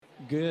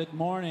Good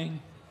morning.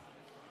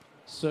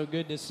 So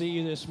good to see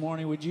you this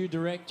morning. Would you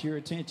direct your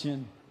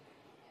attention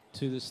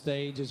to the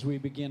stage as we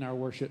begin our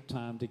worship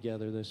time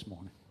together this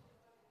morning?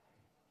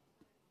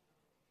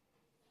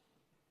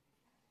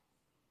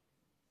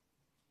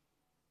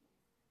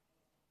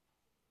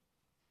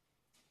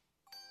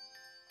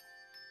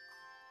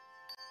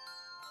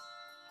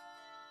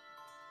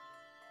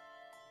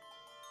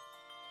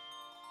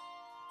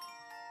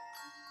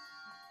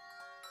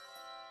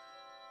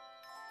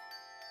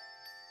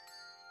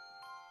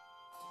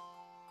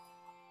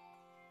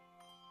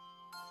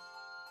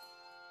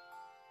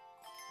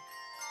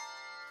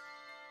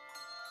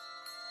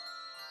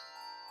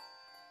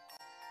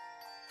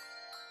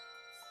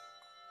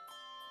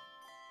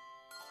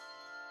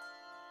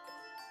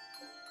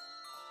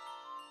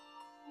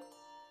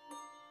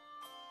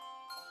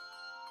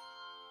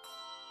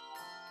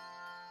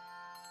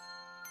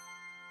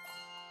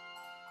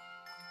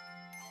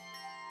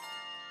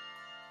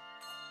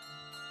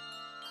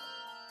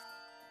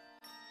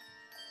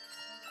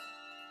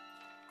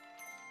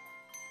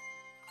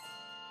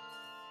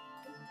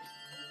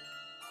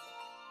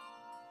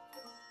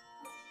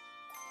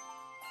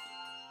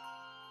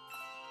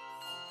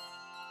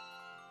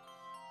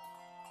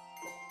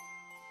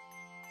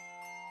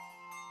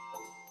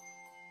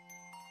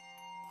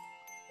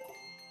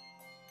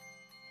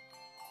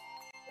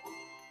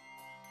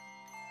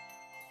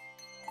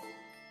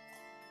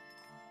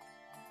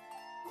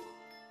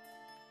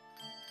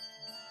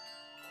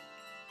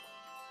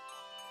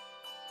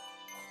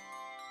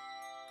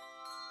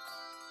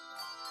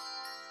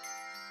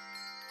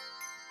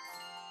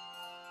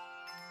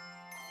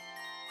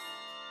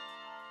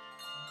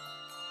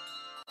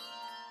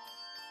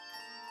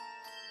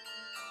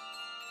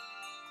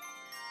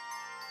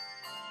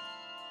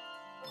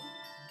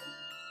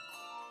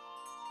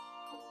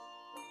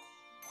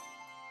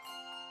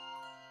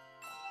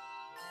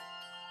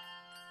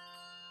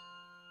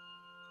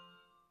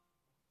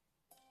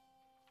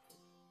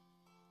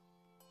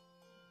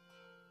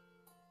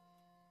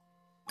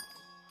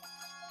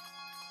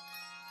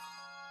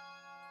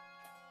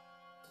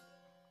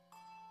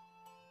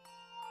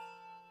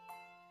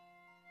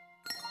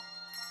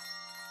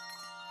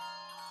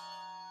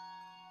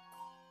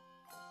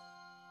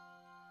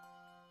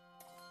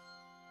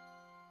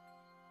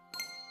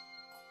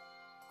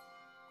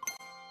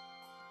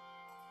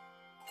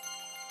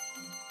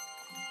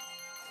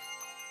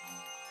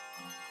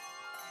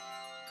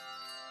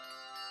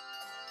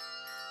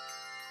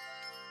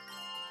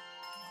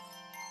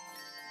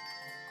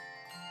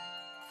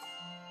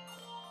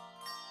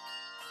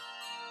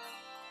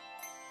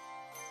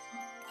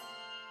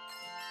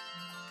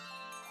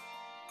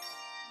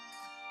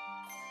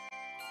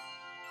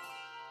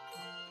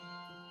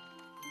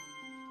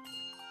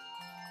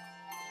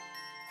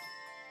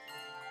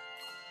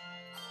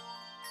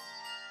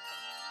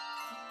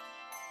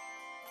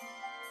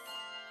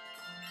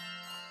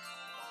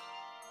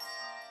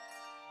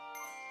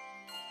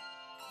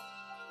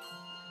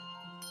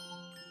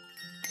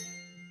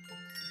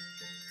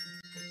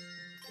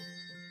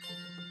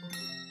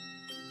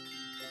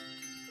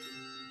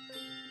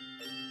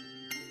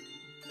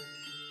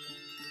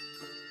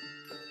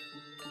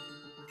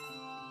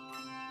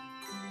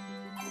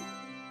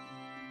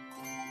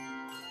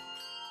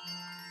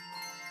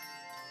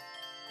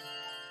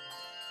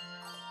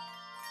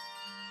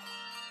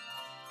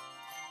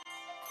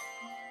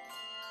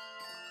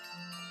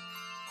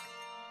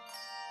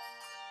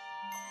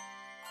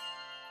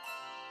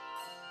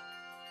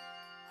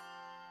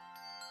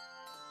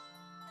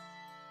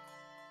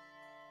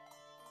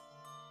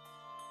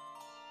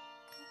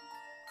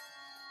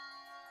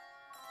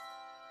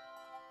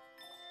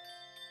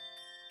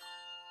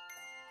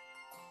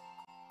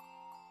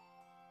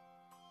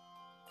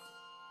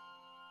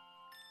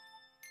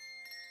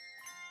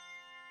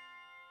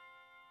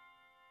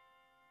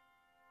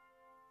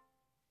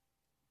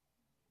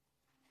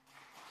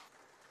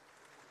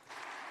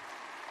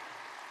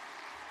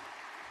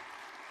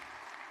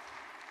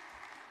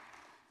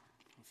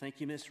 Thank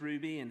you, Miss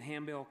Ruby and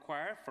Handbell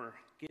Choir, for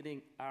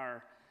getting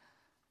our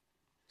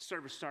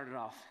service started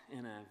off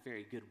in a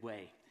very good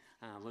way.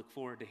 Look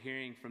forward to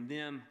hearing from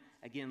them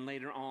again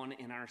later on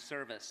in our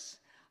service.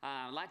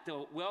 I'd like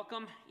to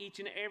welcome each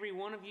and every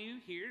one of you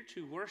here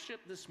to worship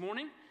this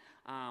morning.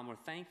 We're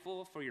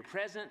thankful for your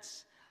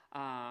presence,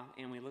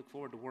 and we look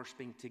forward to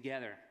worshiping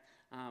together.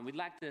 We'd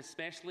like to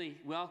especially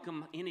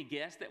welcome any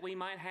guests that we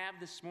might have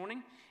this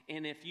morning.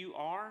 And if you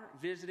are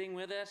visiting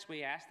with us,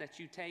 we ask that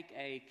you take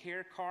a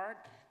care card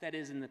that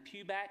is in the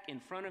pew back in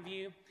front of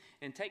you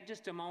and take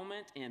just a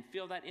moment and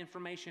fill that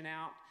information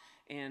out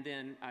and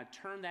then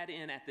turn that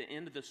in at the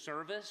end of the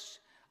service.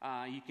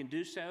 You can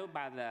do so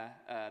by the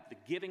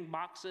giving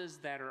boxes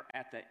that are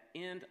at the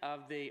end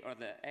of the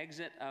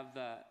exit of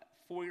the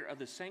foyer of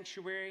the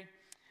sanctuary.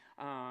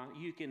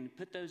 You can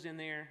put those in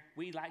there.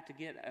 We like to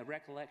get a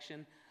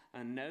recollection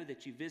and know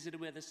that you visited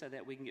with us so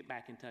that we can get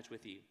back in touch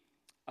with you.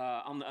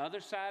 On the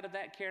other side of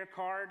that care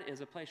card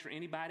is a place for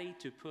anybody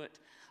to put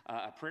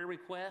a prayer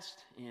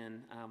request,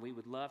 and we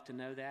would love to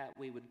know that.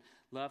 We would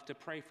love to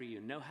pray for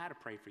you, know how to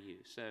pray for you.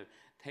 So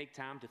take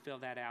time to fill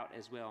that out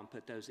as well and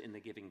put those in the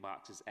giving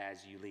boxes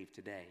as you leave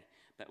today.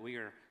 But we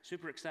are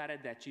super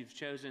excited that you've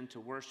chosen to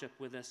worship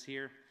with us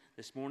here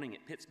this morning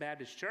at Pitts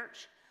Baptist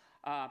Church.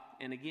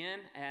 And again,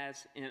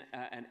 as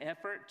an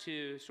effort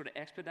to sort of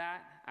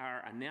expedite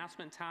our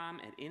announcement time,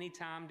 at any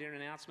time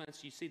during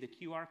announcements, you see the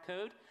QR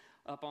code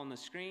up on the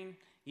screen.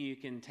 You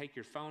can take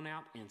your phone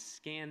out and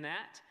scan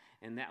that,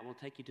 and that will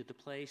take you to the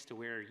place to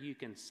where you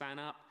can sign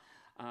up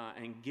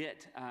and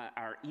get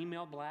our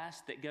email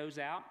blast that goes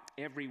out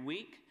every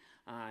week.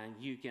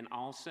 You can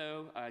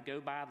also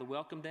go by the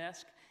welcome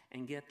desk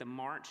and get the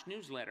March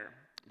newsletter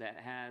that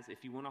has,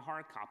 if you want a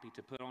hard copy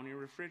to put on your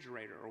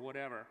refrigerator or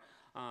whatever,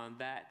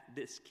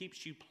 this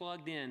keeps you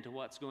plugged into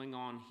what's going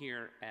on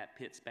here at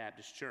Pitts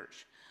Baptist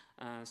Church.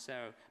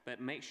 But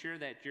make sure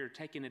that you're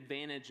taking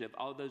advantage of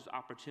all those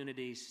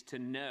opportunities to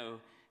know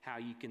how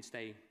you can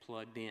stay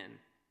plugged in.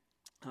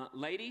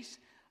 Ladies,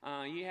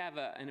 you have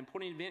an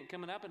important event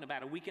coming up in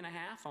about a week and a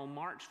half. On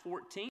March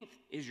 14th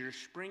is your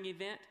spring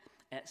event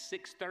at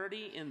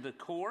 6:30 in the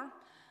core.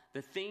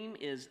 The theme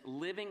is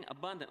Living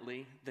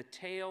Abundantly, the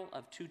Tale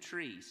of Two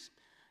Trees.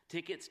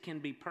 Tickets can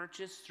be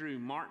purchased through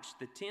March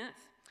the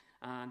 10th.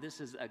 This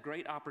is a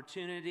great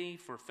opportunity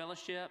for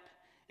fellowship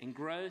and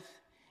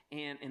growth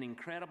and an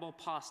incredible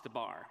pasta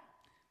bar.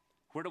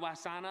 Where do I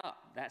sign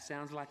up? That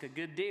sounds like a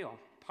good deal.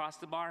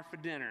 Pasta bar for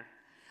dinner.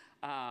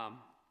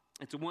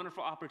 It's a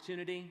wonderful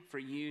opportunity for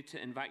you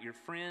to invite your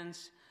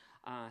friends.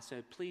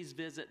 So please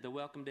visit the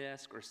welcome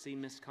desk or see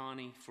Miss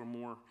Connie for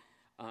more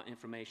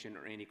information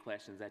or any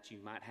questions that you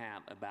might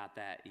have about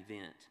that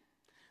event.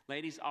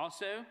 Ladies,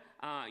 also,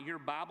 your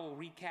Bible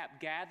recap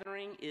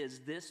gathering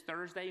is this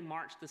Thursday,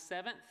 March the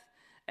 7th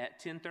at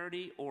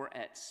 10:30 or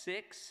at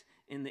 6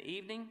 in the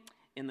evening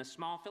in the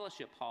small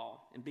fellowship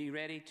hall, and be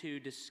ready to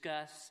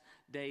discuss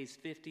days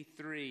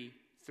 53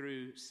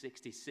 through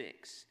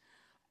 66.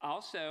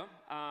 Also,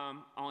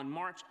 on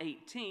March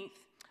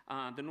 18th,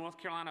 the North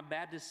Carolina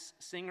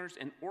Baptist Singers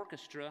and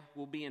Orchestra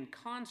will be in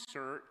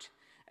concert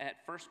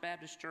at First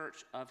Baptist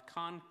Church of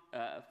Concord,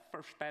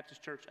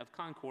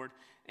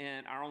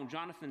 and our own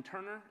Jonathan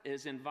Turner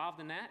is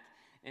involved in that.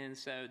 And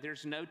so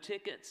there's no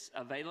tickets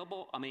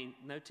available.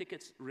 No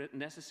tickets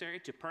necessary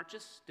to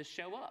purchase to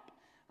show up.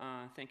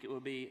 I think it will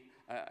be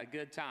a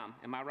good time.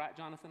 Am I right,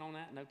 Jonathan, on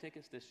that? No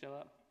tickets to show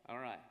up? All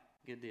right,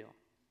 good deal.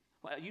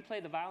 Well, you play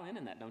the violin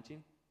in that, don't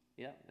you?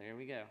 Yep, there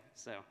we go.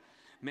 So,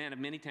 man of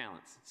many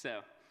talents.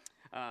 So,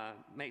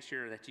 make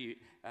sure that you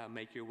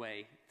make your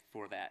way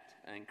for that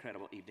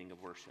incredible evening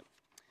of worship.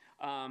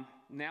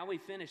 Now we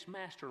finished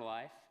Master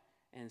Life,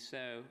 and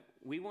so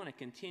we want to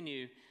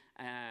continue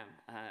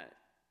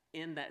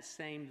in that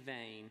same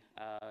vein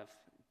of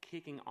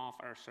kicking off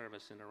our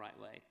service in the right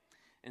way.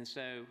 And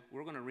so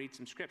we're going to read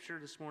some scripture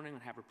this morning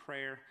and have a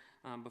prayer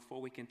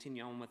before we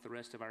continue on with the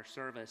rest of our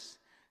service.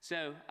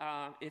 So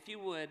if you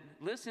would,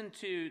 listen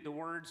to the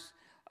words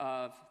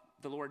of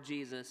the Lord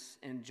Jesus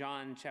in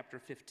John chapter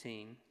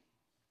 15.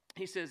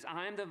 He says,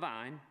 I am the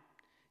vine,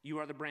 you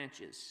are the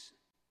branches.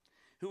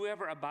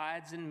 Whoever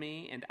abides in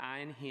me and I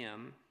in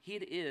him, he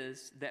it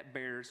is that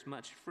bears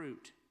much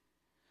fruit.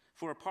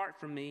 For apart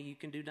from me, you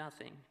can do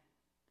nothing.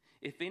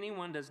 If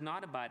anyone does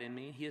not abide in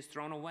me, he is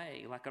thrown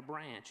away like a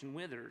branch and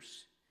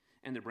withers,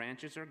 and the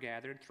branches are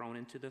gathered, thrown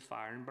into the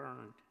fire and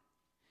burned.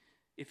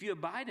 If you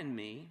abide in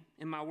me,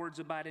 and my words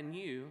abide in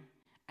you,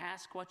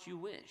 ask what you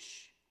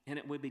wish, and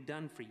it will be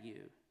done for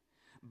you.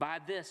 By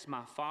this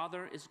my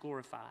Father is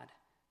glorified,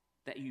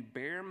 that you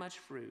bear much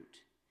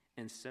fruit,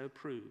 and so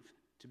prove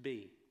to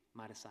be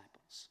my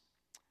disciples.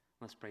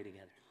 Let's pray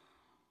together.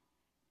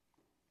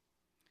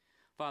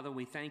 Father,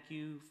 we thank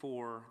you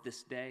for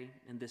this day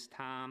and this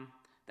time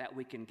that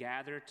we can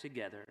gather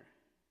together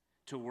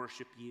to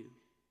worship you.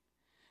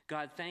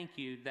 God, thank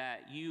you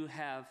that you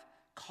have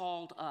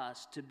called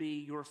us to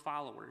be your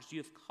followers. You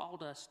have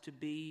called us to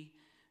be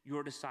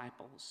your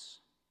disciples.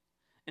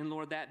 And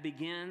Lord, that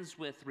begins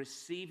with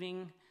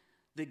receiving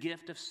the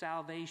gift of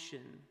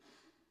salvation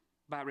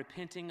by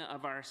repenting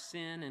of our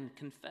sin and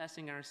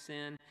confessing our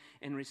sin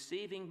and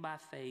receiving by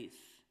faith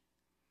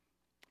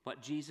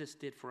what Jesus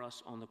did for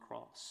us on the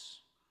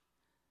cross.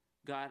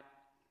 God,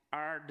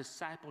 our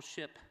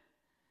discipleship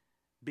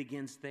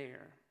begins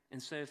there.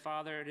 And so,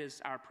 Father, it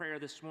is our prayer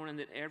this morning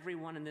that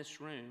everyone in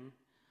this room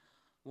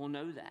will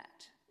know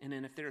that. And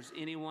then if there's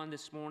anyone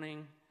this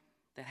morning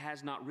that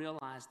has not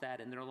realized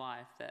that in their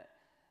life,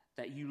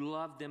 that you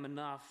love them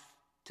enough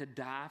to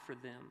die for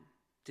them,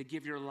 to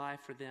give your life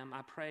for them,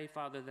 I pray,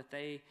 Father, that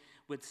they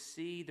would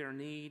see their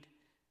need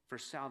for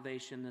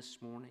salvation this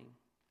morning,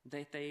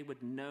 that they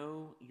would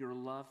know your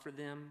love for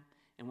them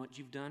and what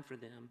you've done for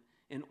them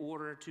in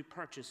order to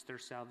purchase their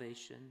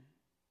salvation.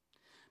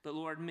 But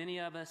Lord, many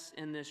of us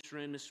in this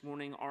room this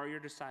morning are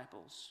your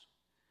disciples.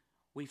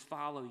 We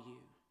follow you.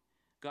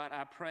 God,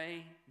 I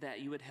pray that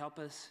you would help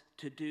us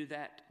to do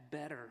that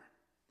better.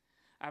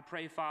 I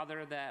pray,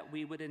 Father, that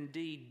we would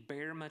indeed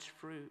bear much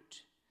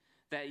fruit,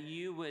 that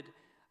you would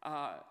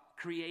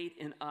create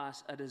in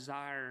us a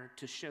desire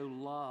to show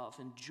love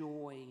and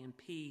joy and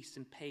peace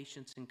and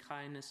patience and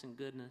kindness and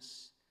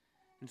goodness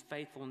and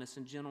faithfulness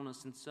and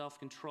gentleness and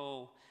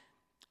self-control.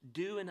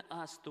 Do in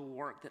us the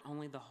work that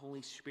only the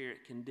Holy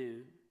Spirit can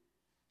do,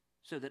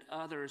 so that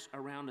others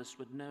around us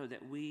would know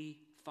that we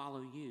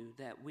follow you,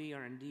 that we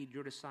are indeed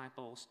your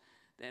disciples,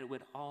 that it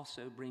would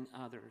also bring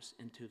others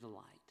into the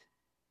light.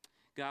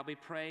 God, we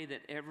pray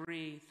that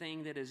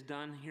everything that is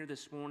done here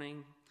this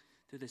morning,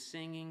 through the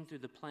singing, through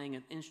the playing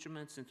of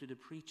instruments, and through the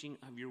preaching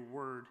of your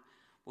word,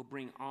 will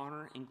bring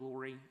honor and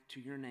glory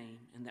to your name,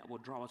 and that will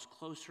draw us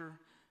closer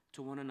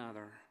to one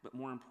another, but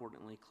more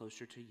importantly,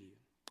 closer to you.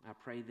 I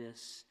pray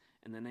this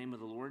in the name of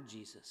the Lord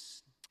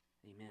Jesus.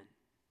 Amen.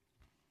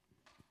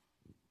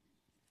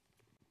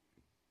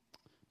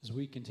 As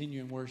we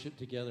continue in worship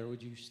together,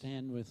 would you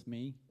stand with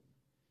me?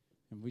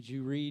 And would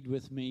you read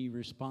with me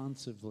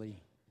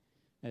responsively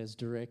as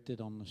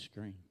directed on the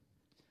screen?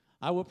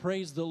 I will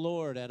praise the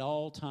Lord at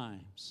all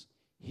times.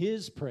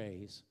 His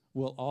praise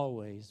will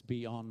always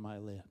be on my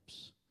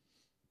lips.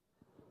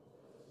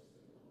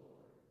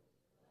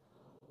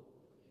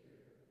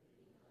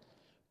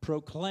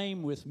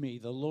 Proclaim with me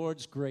the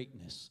Lord's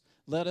greatness.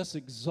 Let us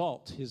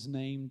exalt his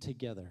name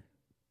together.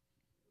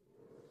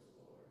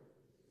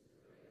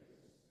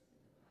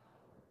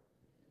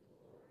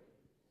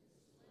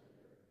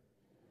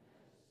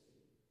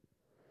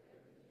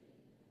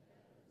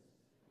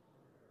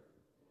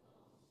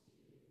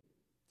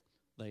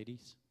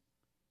 Ladies.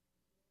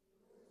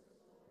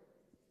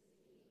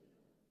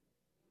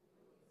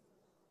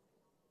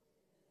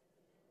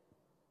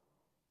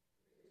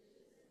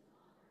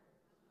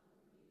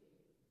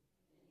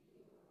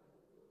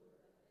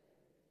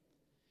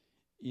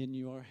 In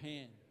your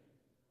hand.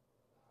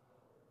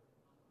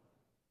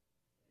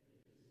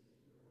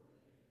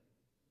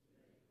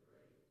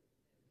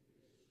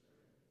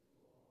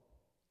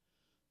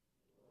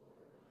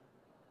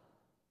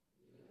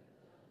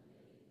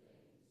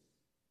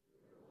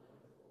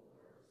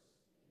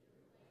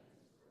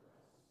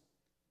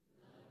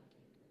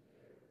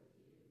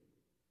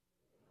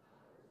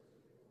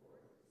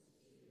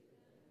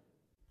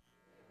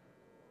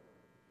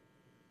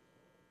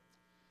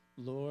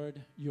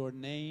 Lord, your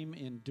name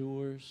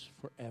endures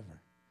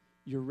forever.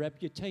 Your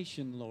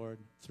reputation, Lord,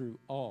 through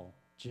all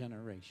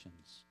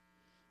generations.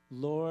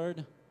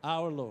 Lord,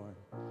 our Lord,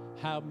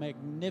 how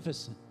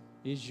magnificent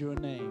is your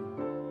name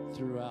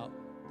throughout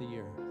the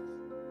earth.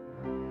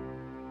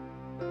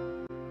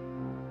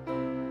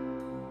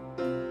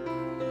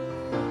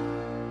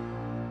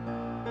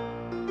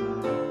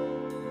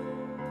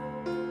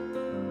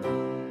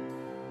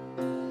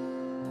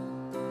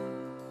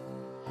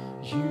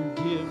 You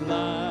give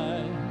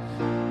life.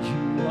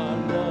 You are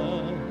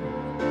love,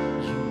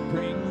 you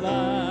bring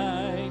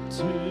light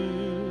to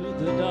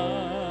the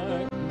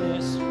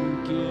darkness,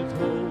 you give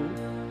hope,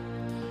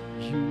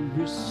 you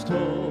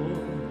restore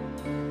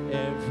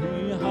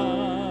every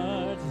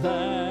heart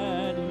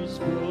that is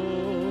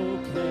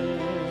broken.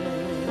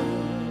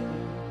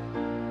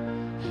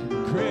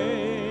 And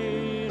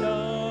great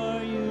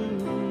are you,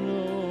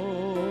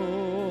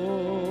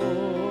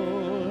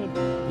 Lord,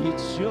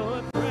 it's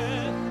your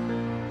breath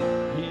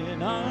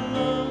in our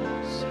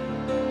lungs.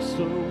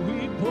 So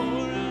we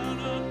pour out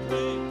our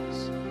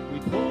praise, we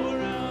pour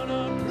out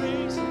our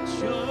praise,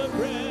 it's your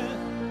breath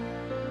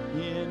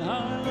in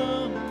our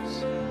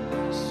lungs.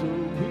 So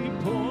we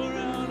pour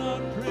out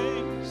our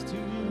praise to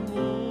you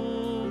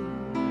only.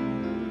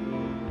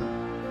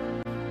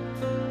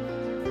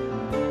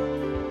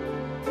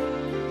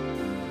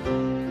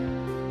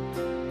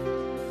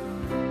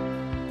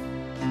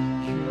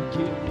 You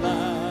give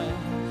life,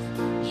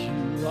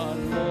 you are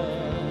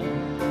love,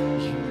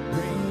 you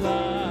bring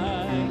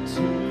light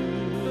to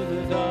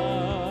the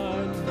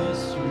darkness,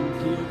 you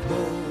give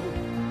hope,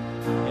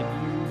 and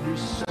you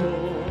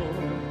restore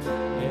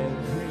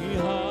every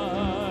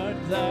heart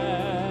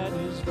that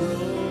is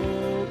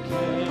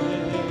broken.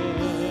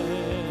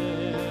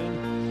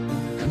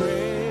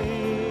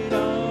 Great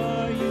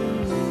are you,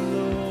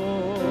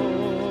 Lord.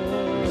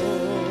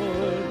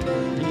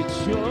 It's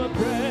your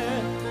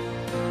breath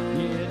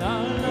in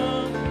our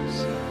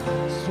lungs,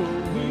 so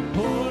we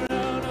pour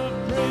out our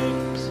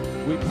praise,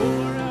 we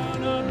pour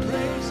out our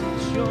praise.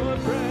 It's your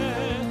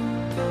breath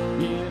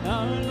in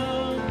our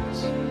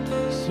lungs,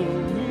 so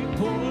we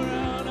pour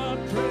out our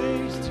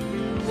praise to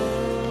you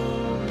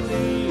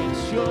only.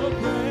 It's your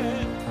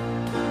breath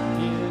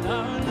in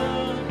our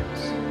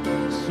lungs,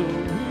 so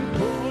we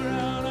pour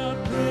out our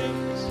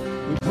praise,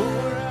 we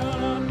pour out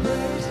our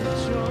praise.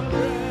 It's your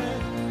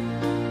breath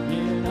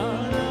in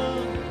our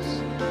lungs,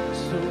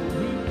 so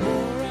we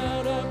pour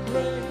out our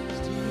praise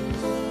to you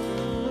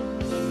only, God.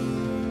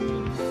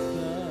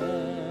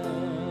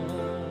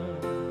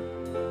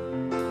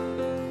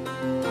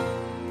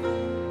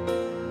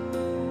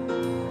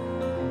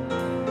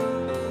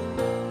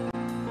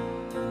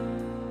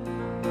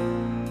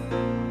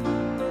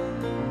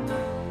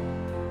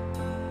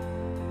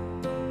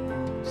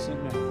 Sing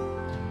that.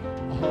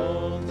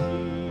 All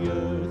the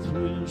earth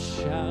will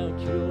shout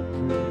your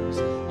praise.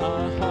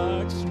 Our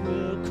hearts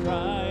will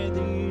cry,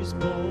 these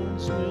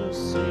bones will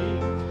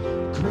sing.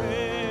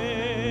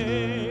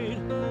 Great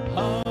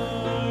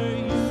are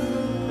you,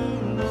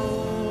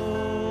 Lord.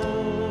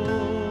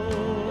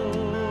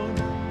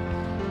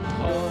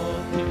 All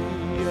the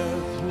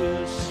earth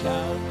will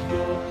shout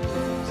your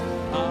praise.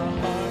 Our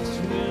hearts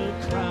will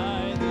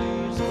cry,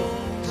 these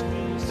bones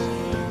will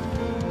sing.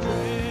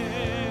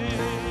 Great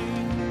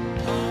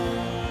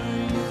are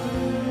you,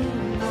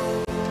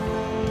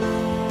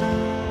 Lord.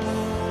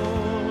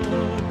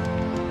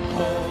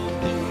 All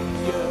the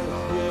earth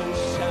will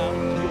shout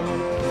your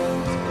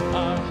praise.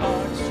 Our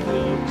hearts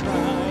will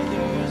cry,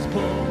 these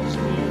bones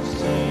will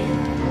sing.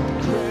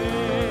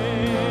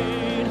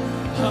 Great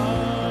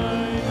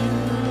are you,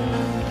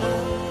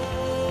 Lord.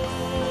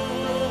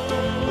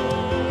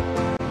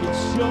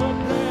 It's your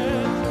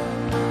breath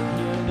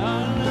in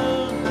our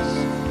lungs,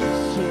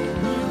 so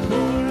we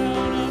pour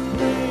out our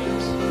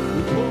praise.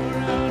 We pour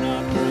out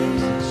our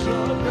praise. It's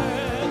your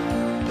breath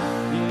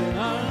in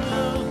our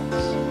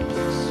lungs,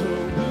 so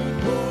we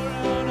pour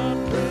out our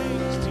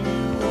praise to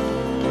you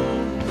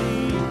only.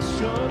 It's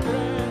your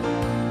breath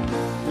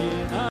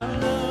in our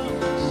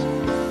lungs,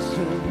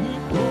 so we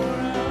pour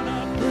out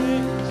our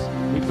praise.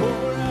 We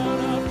pour out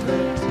our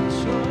praise. It's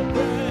your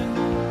breath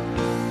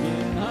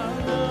in our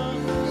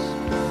lungs,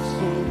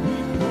 so we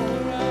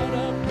pour out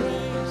our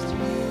praise to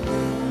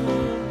you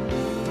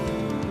only.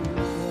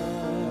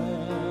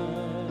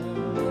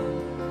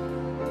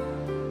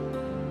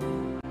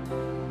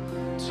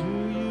 To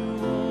you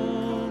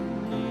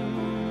only,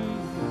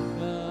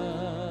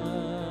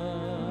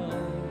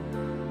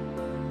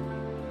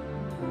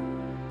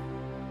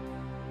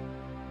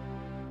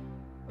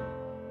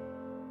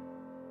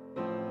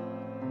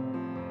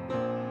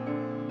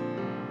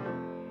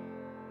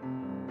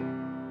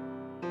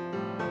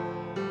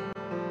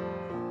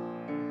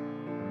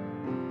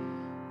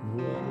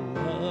 what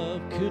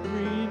love could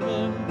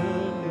remember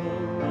the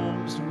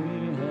wrongs we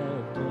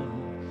have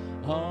done.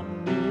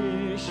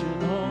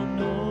 Omniscient,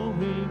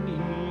 all-knowing,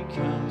 He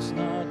counts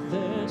not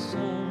their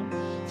sum.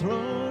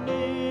 Thrown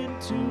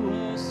into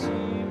a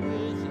sea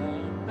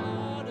without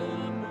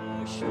bottom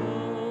or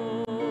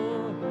shore.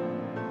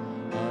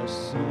 Our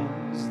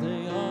sins,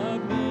 they are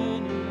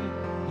many,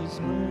 His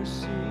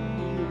mercy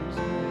is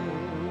more.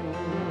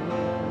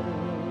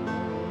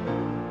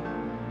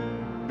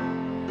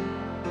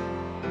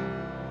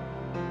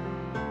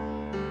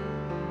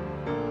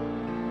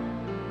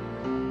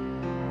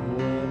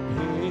 What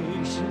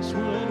patience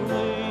would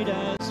wait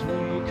as we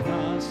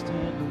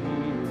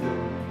constantly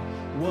wait.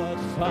 What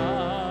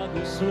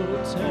Father so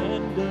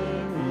tender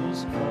is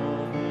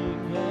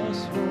calling us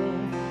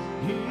home.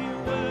 He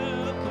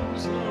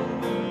welcomes the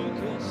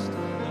weakest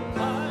and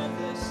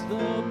kindest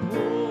the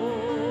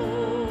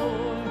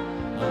poor.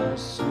 Our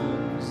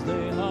sins,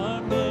 they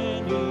are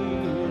many,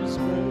 His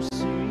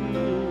mercy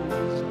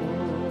is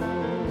more.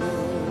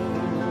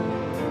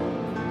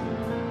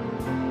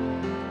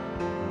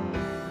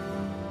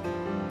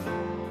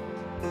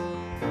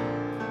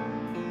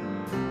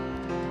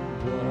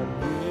 What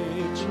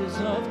riches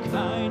of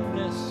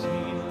kindness He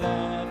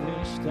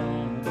lavished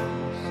on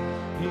us.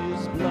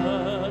 His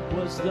blood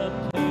was the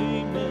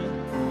payment,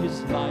 His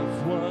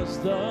life was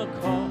the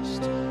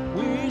cost.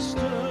 We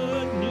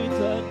stood 'neath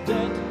a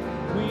debt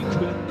we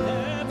could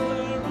never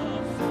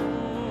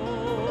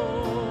afford.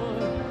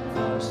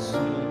 Our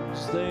sins,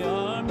 they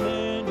are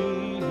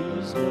many,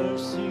 His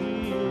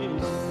mercy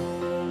is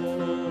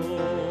more.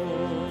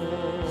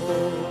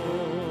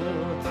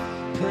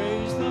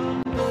 Praise the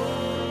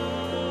Lord,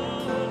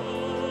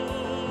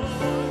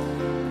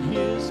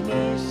 His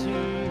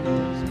mercy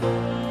is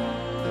more.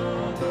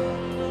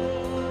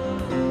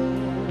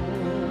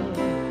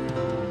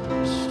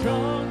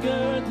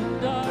 Stronger than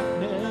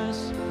darkness,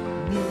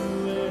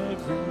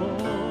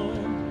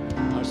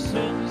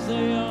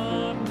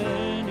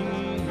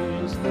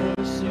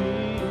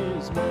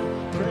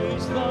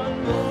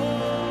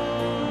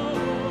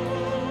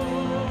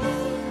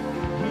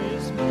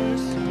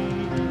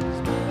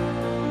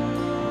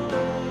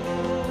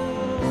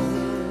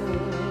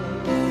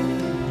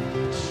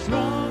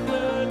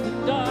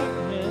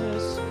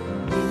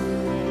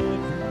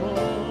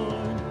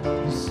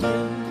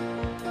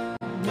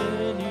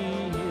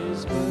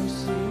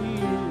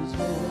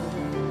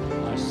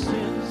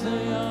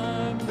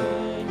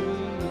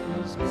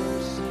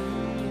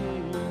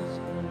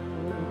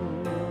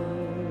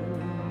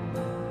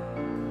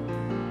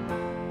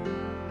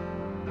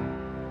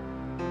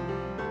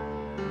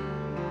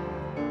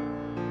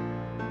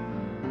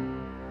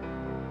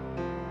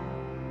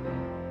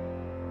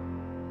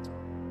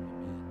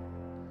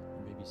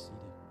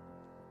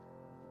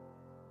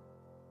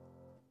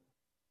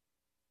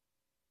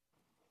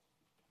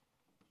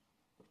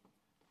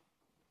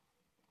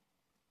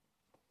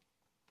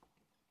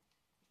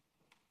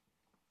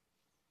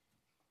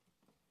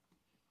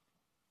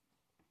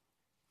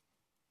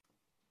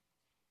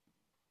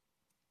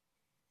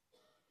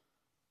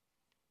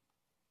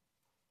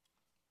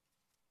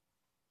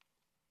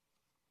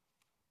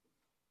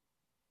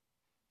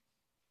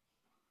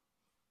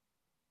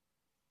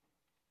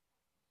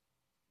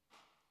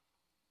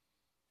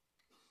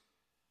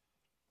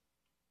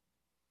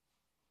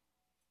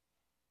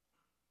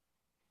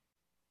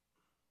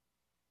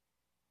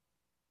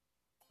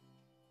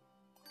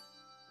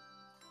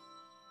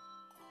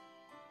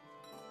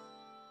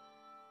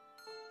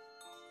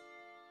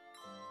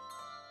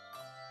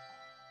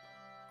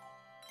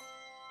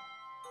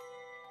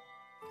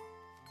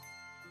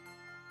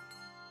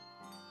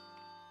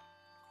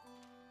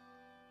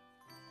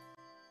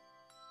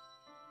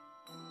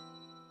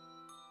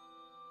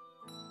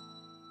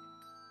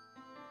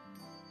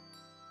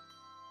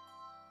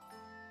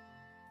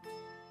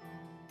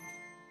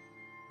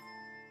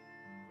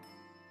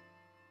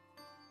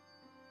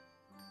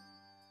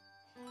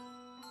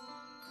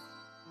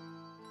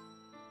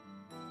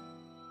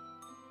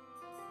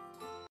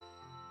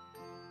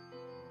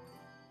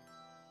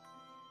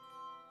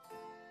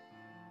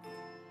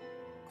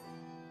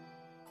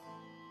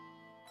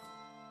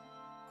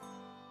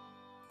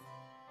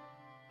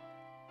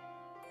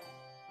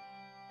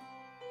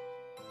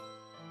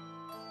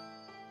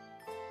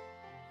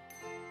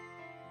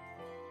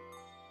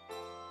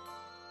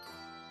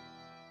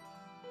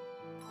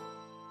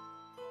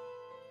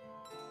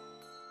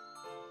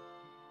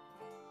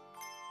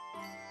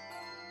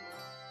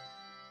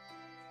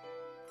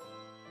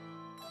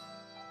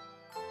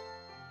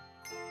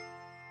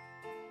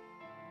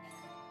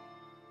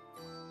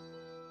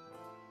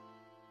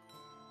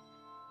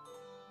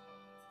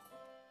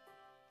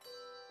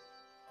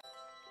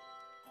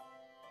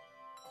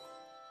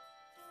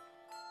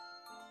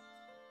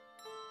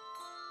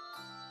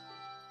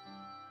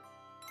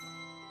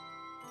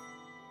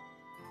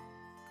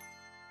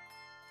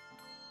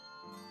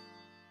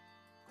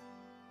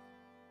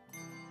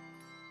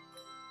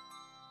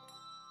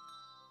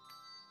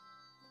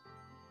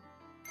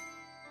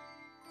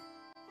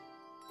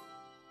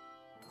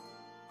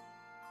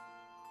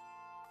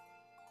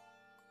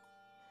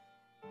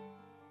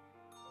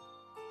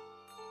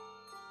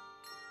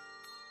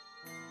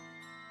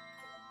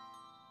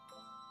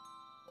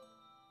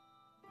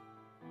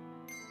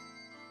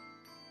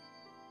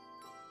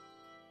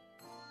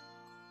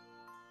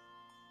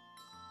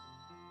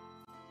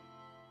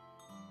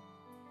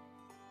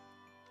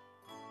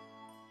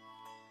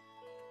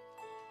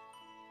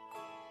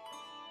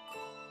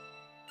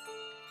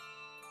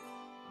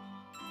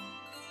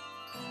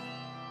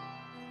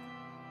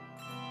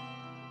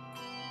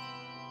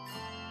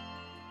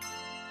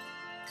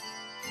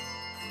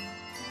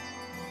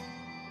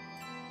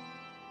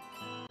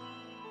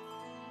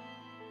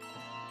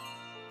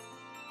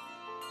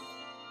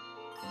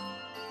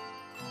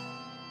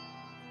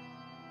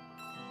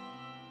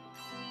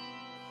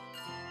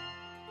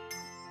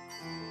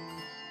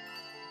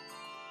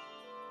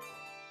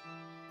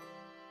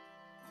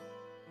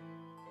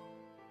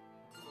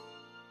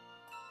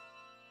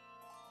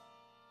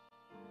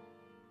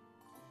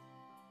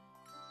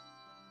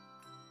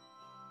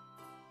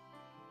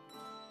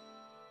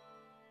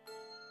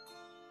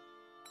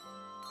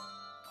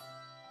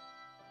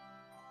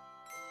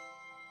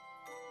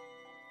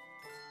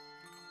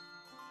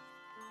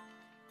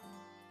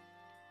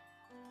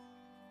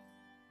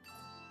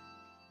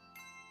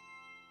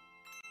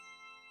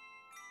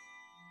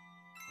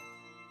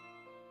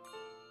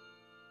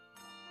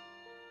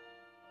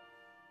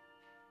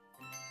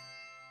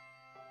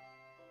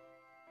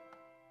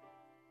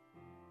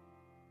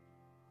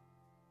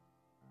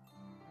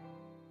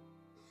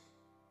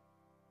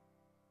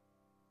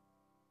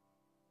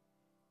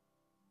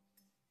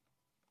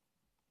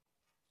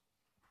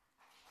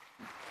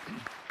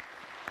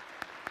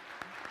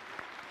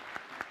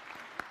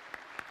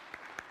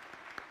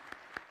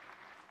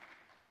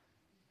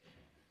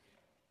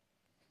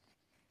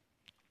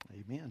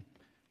 Amen.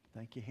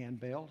 Thank you,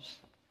 handbells.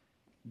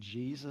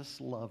 Jesus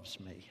loves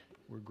me.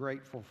 We're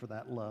grateful for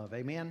that love.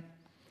 Amen.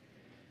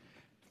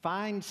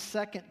 Find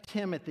 2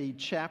 Timothy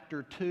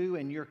chapter 2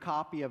 in your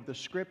copy of the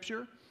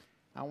Scripture.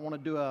 I want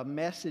to do a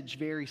message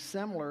very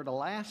similar to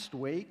last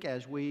week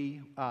as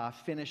we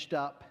finished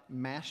up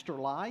Master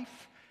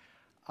Life.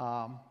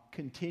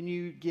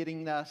 Continue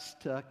getting us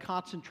to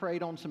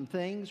concentrate on some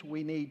things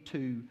we need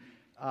to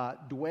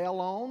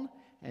dwell on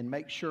and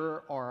make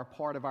sure are a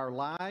part of our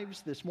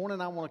lives. This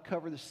morning I want to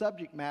cover the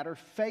subject matter,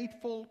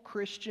 faithful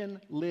Christian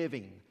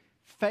living.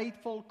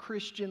 Faithful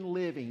Christian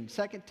living.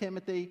 2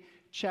 Timothy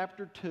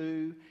chapter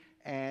 2,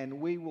 and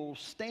we will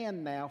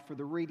stand now for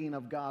the reading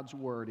of God's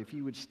Word. If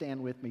you would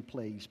stand with me,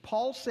 please.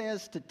 Paul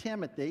says to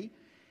Timothy,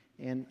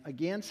 and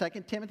again, 2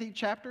 Timothy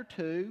chapter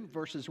 2,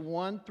 verses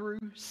 1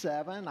 through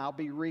 7. I'll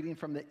be reading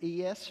from the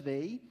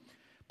ESV.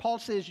 Paul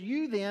says,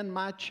 "You then,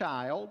 my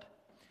child,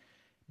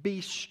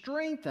 be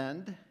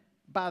strengthened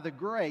by the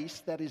grace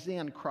that is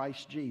in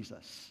Christ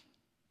Jesus.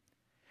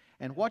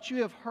 And what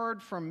you have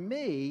heard from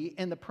me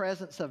in the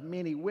presence of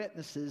many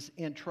witnesses,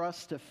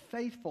 entrust to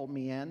faithful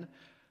men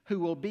who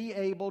will be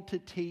able to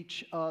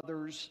teach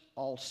others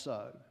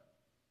also.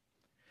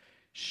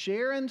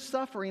 Share in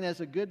suffering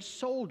as a good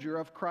soldier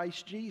of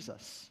Christ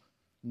Jesus.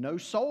 No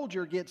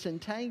soldier gets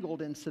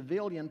entangled in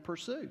civilian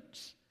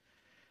pursuits,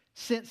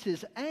 since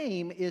his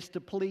aim is to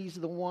please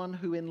the one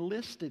who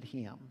enlisted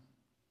him.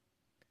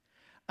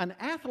 An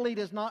athlete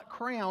is not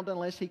crowned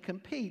unless he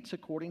competes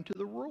according to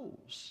the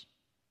rules.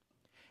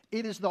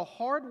 It is the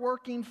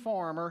hard-working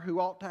farmer who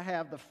ought to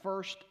have the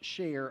first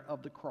share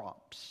of the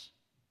crops.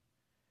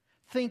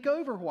 Think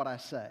over what I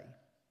say,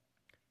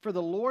 for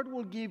the Lord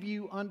will give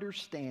you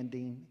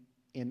understanding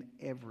in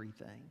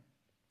everything."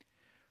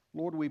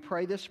 Lord, we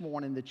pray this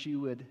morning that you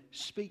would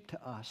speak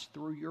to us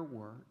through your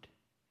word.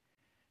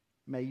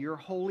 May your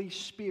Holy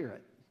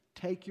Spirit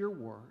take your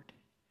word,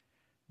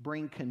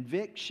 bring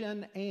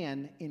conviction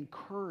and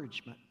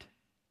encouragement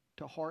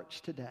to hearts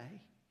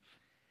today.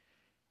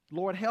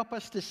 Lord, help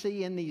us to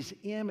see in these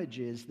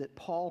images that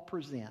Paul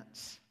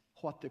presents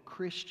what the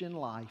Christian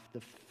life, the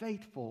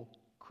faithful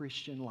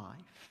Christian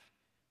life,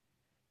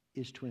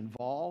 is to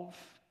involve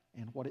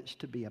and what it's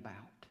to be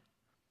about.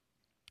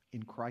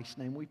 In Christ's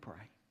name we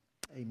pray.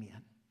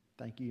 Amen.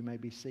 Thank you. You may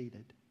be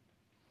seated.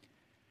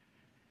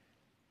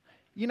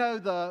 You know,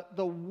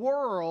 the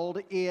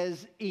world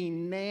is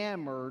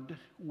enamored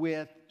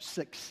with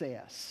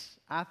success.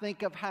 I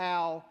think of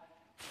how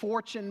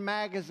Fortune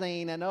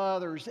magazine and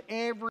others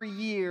every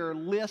year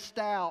list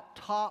out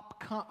top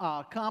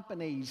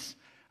companies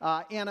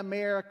in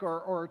America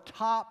or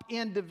top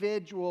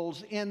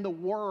individuals in the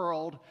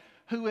world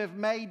who have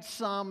made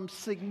some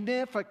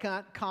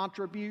significant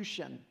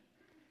contribution.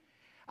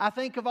 I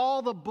think of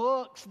all the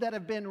books that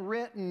have been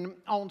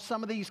written on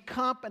some of these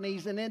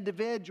companies and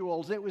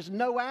individuals. It was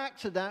no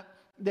accident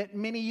that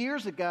many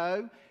years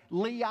ago,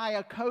 Lee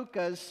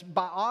Iacocca's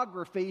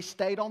biography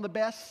stayed on the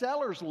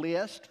bestsellers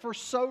list for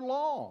so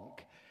long.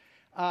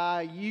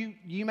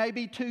 You may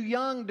be too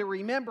young to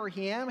remember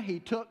him. He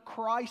took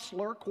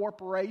Chrysler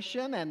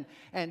Corporation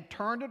and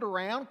turned it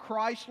around.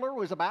 Chrysler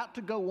was about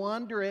to go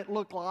under, it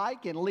looked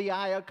like, and Lee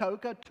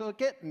Iacocca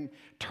took it and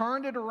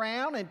turned it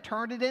around and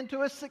turned it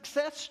into a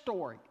success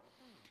story.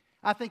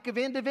 I think of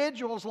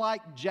individuals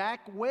like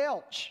Jack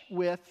Welch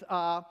with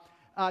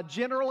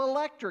General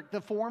Electric,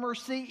 the former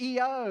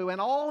CEO, and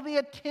all the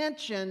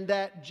attention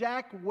that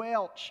Jack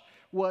Welch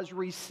was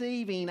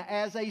receiving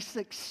as a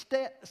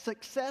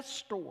success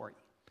story.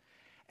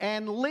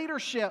 And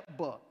leadership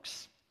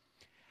books.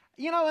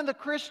 You know, in the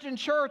Christian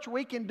church,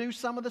 we can do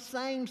some of the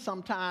same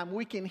sometime.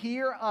 We can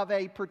hear of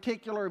a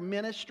particular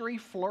ministry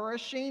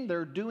flourishing.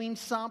 They're doing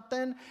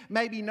something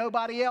maybe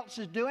nobody else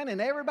is doing,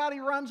 and everybody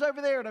runs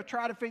over there to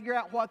try to figure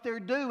out what they're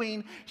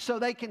doing so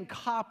they can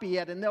copy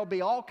it. And there'll be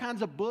all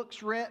kinds of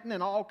books written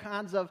and all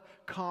kinds of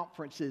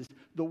conferences.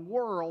 The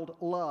world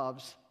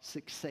loves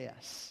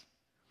success.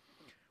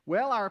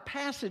 Well, our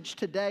passage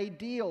today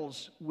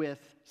deals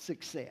with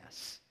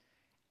success.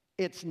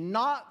 It's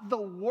not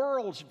the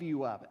world's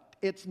view of it.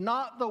 It's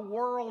not the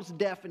world's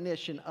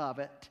definition of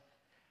it,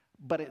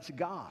 but it's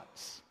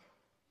God's.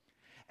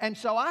 And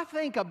so I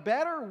think a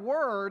better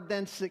word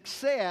than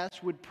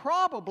success would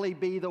probably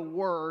be the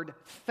word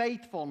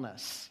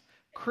faithfulness,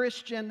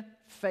 Christian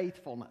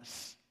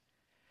faithfulness.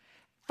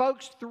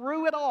 Folks,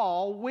 through it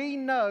all, we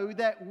know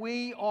that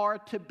we are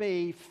to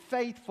be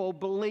faithful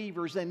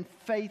believers and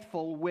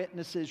faithful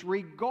witnesses,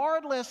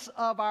 regardless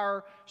of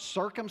our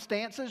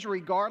circumstances,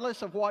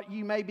 regardless of what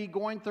you may be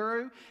going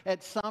through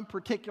at some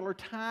particular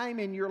time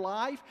in your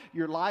life.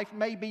 Your life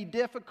may be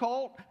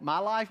difficult. My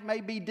life may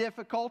be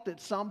difficult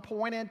at some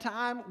point in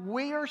time.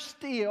 We are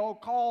still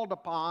called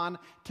upon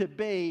to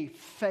be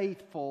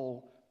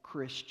faithful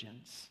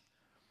Christians.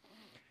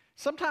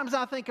 Sometimes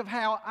I think of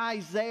how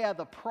Isaiah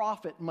the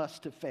prophet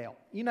must have felt.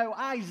 You know,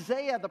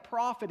 Isaiah the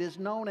prophet is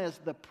known as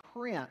the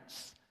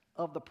prince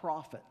of the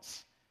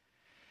prophets.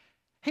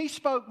 He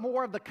spoke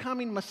more of the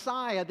coming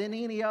Messiah than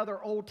any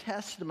other Old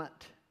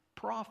Testament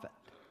prophet.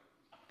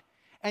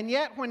 And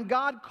yet when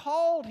God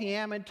called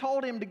him and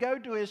told him to go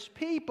to his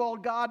people,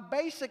 God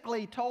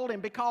basically told him,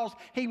 because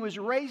he was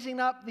raising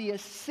up the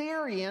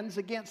Assyrians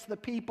against the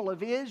people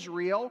of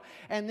Israel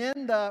and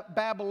then the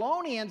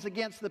Babylonians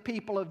against the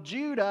people of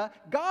Judah,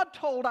 God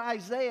told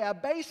Isaiah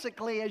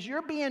basically, as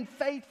you're being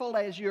faithful,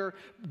 as you're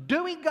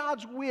doing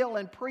God's will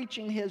and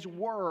preaching his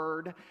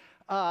word,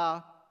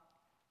 the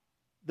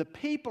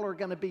people are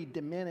going to be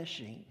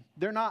diminishing.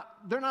 They're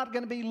not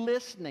going to be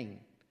listening.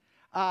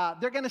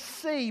 They're going to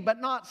see but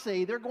not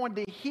see. They're going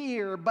to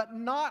hear but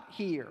not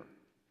hear.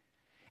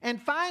 And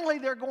finally,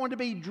 they're going to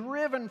be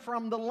driven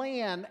from the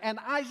land. And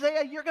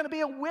Isaiah, you're going to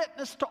be a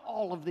witness to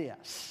all of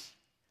this.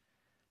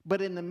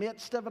 But in the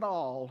midst of it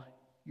all,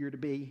 you're to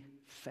be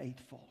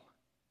faithful.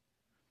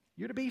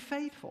 You're to be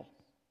faithful.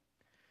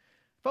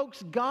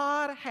 Folks,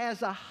 God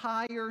has a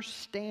higher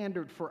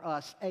standard for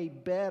us, a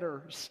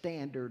better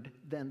standard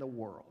than the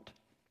world.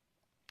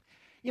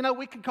 You know,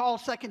 we could call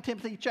 2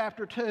 Timothy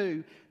chapter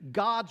 2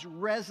 God's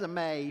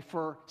resume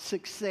for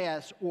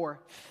success or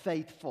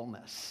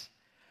faithfulness.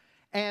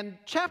 And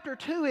chapter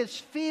 2 is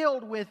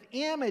filled with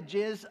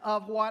images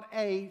of what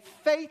a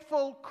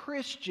faithful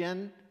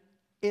Christian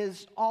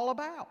is all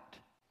about.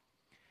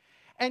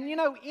 And you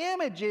know,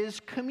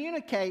 images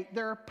communicate.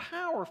 They're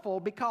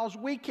powerful because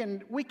we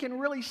can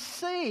really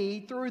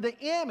see through the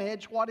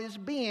image what is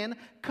being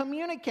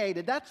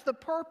communicated. That's the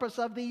purpose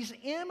of these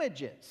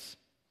images.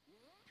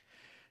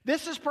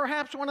 This is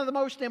perhaps one of the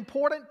most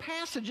important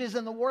passages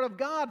in the Word of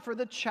God for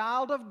the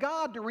child of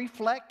God to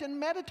reflect and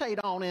meditate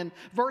on. In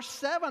verse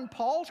 7,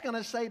 Paul's going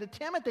to say to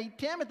Timothy,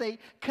 Timothy,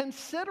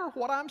 consider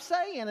what I'm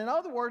saying. In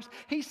other words,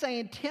 he's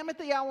saying,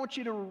 Timothy, I want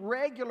you to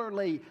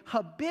regularly,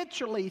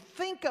 habitually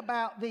think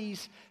about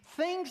these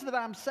things that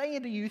I'm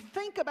saying to you.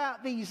 Think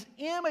about these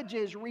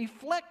images,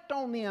 reflect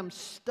on them,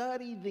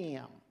 study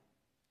them.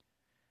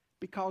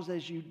 Because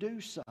as you do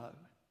so,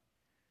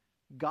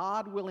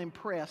 God will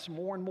impress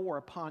more and more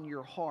upon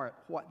your heart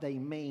what they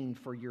mean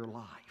for your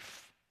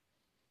life.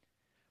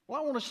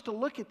 Well, I want us to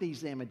look at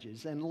these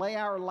images and lay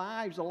our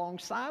lives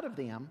alongside of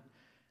them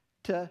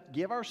to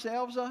give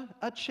ourselves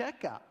a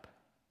checkup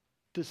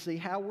to see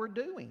how we're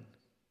doing.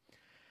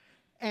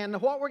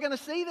 And what we're going to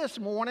see this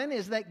morning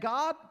is that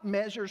God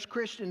measures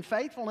Christian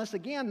faithfulness,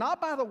 again, not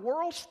by the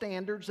world's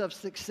standards of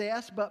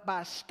success, but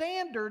by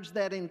standards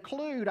that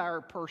include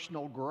our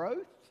personal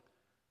growth,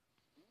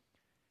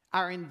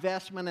 our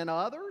investment in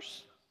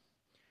others,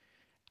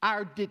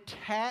 our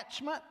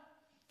detachment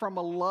from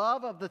a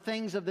love of the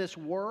things of this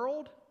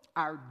world,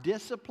 our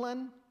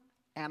discipline,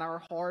 and our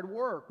hard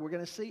work. We're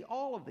going to see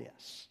all of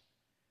this.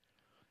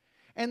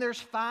 And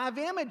there's 5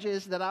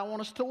 images that I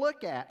want us to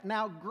look at.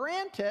 Now,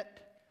 granted,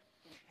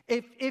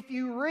 if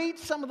you read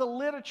some of the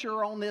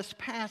literature on this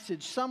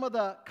passage, some of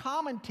the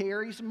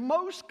commentaries,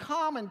 most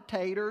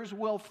commentators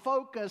will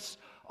focus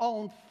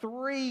on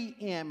 3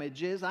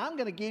 images. I'm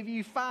going to give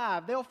you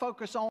 5. They'll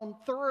focus on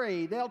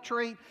 3. They'll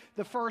treat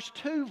the first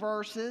 2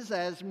 verses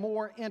as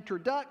more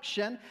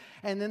introduction,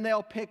 and then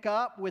they'll pick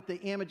up with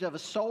the image of a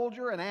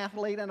soldier, an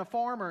athlete, and a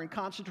farmer and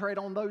concentrate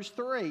on those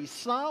 3.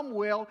 Some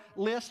will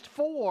list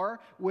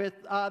 4 with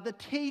the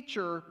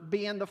teacher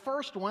being the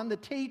first one, the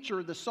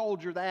teacher, the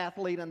soldier, the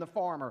athlete, and the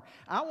farmer.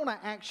 I want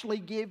to actually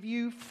give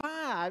you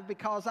 5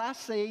 because I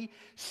see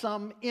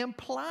some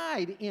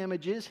implied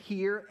images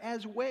here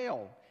as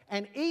well.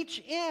 And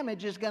each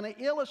image is going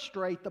to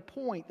illustrate the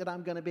point that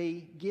I'm going to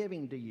be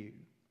giving to you.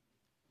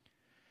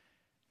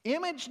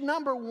 Image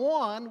number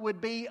 1 would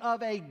be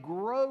of a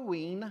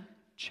growing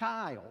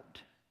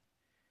child.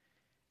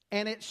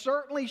 And it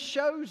certainly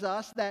shows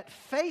us that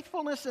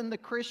faithfulness in the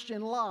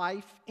Christian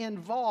life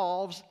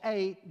involves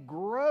a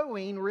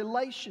growing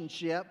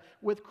relationship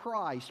with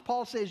Christ.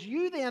 Paul says,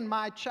 "You then,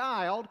 my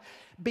child,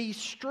 be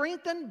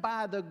strengthened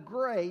by the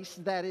grace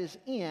that is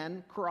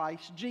in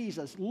Christ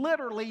Jesus."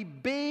 Literally,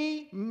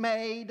 be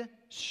made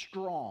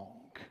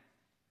strong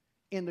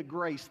in the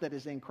grace that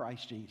is in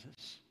Christ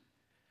Jesus.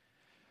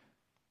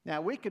 Now,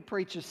 we could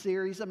preach a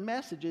series of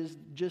messages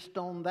just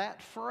on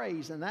that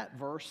phrase and that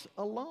verse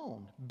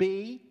alone.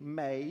 Be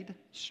made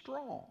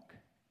strong.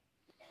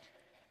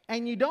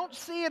 And you don't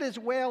see it as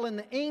well in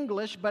the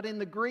English, but in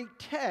the Greek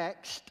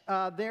text,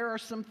 there are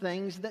some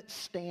things that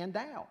stand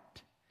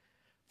out.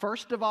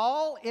 First of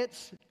all,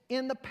 it's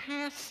in the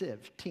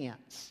passive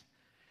tense.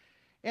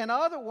 In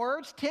other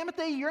words,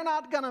 Timothy, you're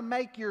not going to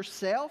make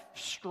yourself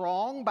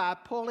strong by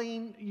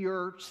pulling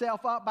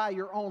yourself up by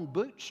your own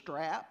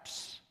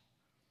bootstraps.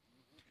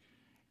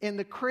 In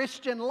the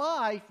Christian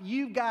life,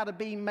 you've got to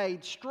be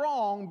made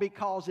strong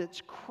because it's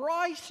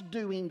Christ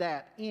doing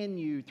that in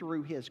you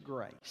through His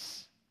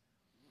grace.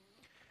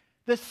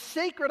 The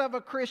secret of a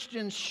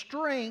Christian's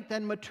strength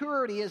and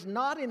maturity is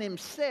not in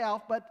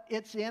himself, but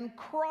it's in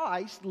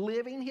Christ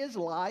living His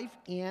life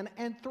in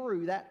and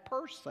through that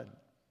person.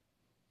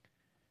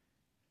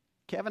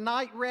 Kevin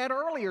Knight read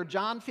earlier,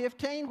 John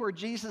 15, where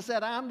Jesus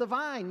said, "I'm the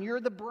vine,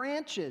 you're the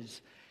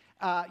branches.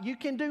 You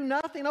can do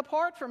nothing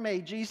apart from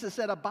me." Jesus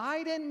said,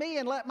 "Abide in me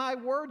and let my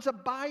words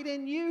abide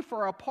in you,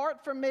 for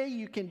apart from me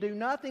you can do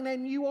nothing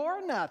and you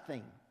are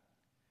nothing."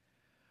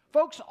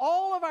 Folks,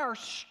 all of our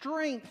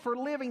strength for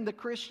living the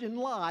Christian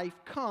life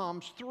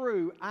comes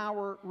through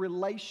our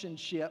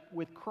relationship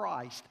with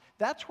Christ.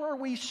 That's where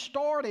we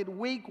started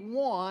week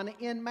 1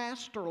 in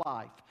Master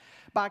Life.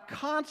 By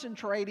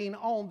concentrating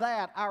on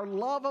that, our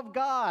love of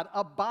God,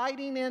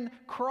 abiding in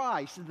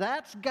Christ,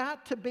 that's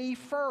got to be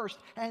first,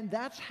 and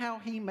that's how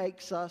He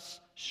makes us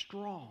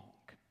strong.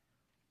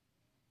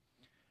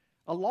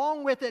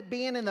 Along with it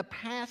being in the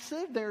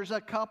passive, there's a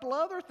couple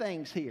other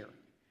things here.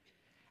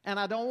 And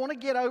I don't want to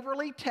get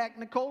overly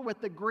technical with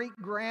the Greek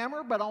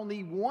grammar, but on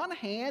the one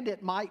hand,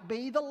 it might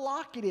be the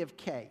locative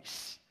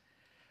case.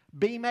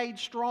 Be made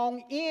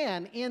strong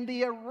in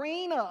the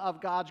arena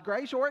of God's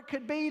grace, or it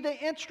could be the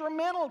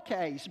instrumental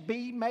case.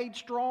 Be made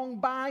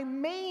strong by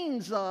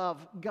means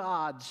of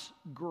God's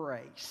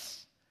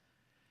grace.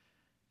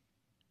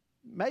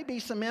 Maybe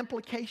some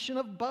implication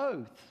of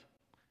both.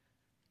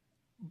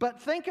 But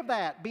think of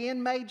that,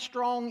 being made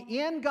strong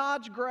in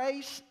God's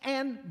grace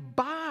and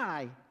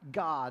by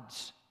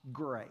God's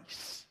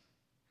grace.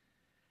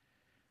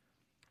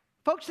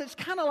 Folks, it's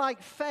kind of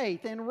like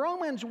faith. In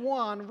Romans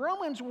 1,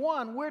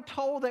 we're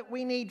told that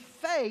we need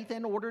faith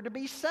in order to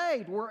be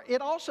saved.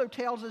 It also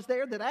tells us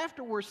there that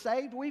after we're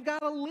saved, we've got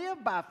to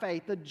live by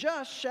faith. The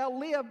just shall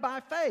live by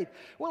faith.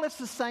 Well, it's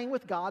the same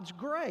with God's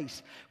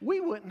grace.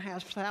 We wouldn't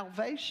have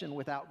salvation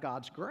without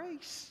God's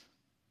grace.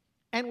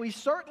 And we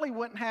certainly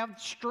wouldn't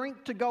have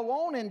strength to go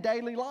on in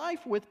daily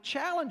life with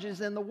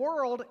challenges in the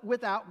world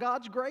without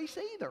God's grace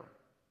either.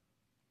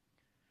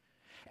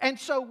 And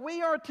so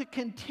we are to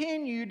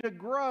continue to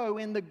grow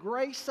in the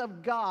grace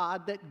of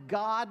God that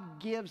God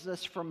gives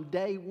us from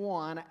day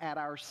one at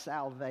our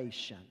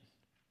salvation.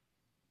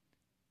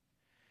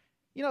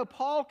 You know,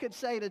 Paul could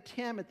say to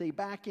Timothy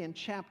back in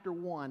chapter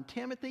 1,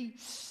 Timothy,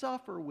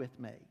 suffer with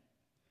me.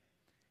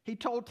 He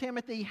told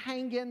Timothy,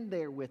 hang in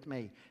there with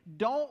me.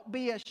 Don't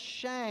be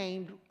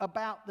ashamed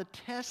about the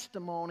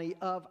testimony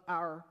of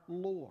our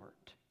Lord.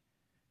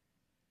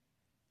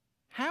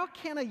 How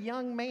can a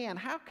young man,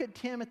 how could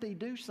Timothy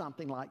do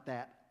something like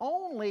that?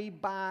 Only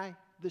by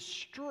the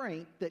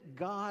strength that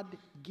God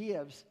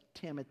gives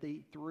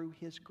Timothy through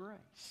His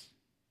grace.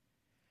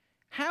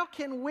 How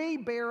can we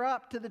bear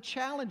up to the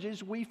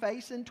challenges we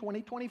face in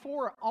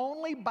 2024?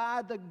 Only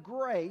by the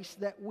grace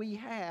that we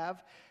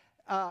have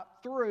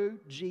through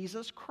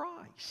Jesus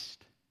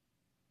Christ.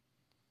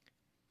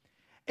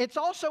 It's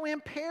also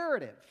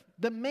imperative.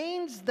 The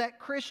means that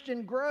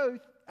Christian growth,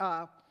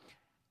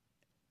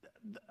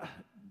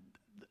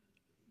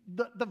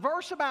 the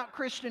verse about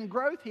Christian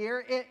growth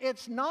here,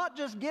 it's not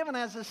just given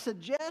as a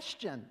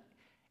suggestion.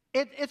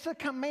 It's a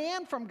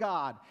command from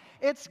God.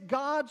 It's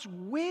God's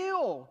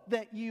will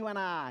that you and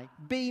I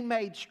be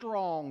made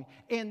strong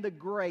in the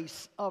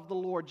grace of the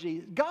Lord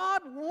Jesus.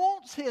 God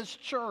wants His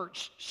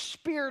church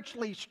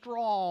spiritually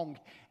strong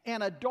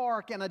in a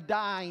dark and a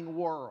dying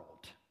world.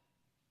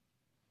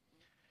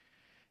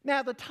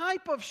 Now, the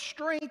type of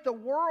strength the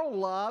world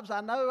loves,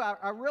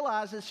 I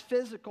realize is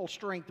physical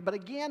strength, but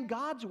again,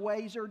 God's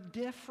ways are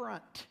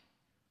different.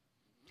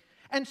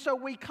 And so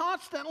we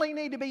constantly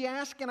need to be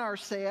asking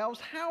ourselves,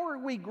 how are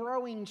we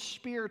growing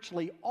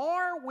spiritually?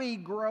 Are we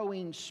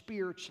growing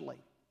spiritually?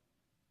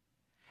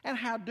 And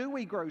how do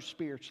we grow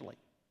spiritually?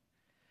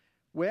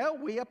 Well,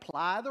 we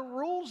apply the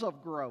rules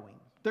of growing.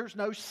 There's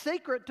no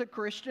secret to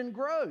Christian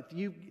growth.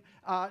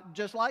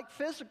 Just like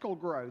physical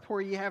growth,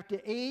 where you have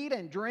to eat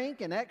and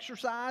drink and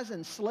exercise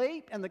and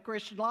sleep. In the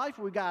Christian life,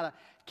 we've got to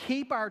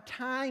keep our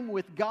time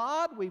with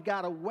God. We've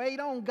got to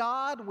wait on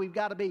God. We've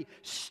got to be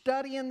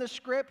studying the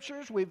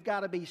Scriptures. We've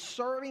got to be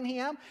serving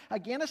Him.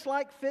 Again, it's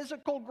like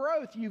physical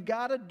growth. You've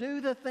got to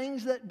do the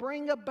things that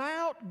bring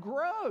about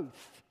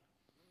growth.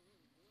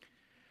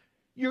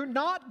 You're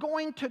not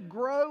going to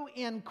grow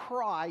in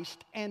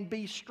Christ and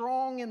be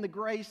strong in the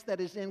grace that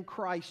is in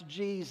Christ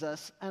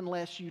Jesus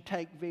unless you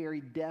take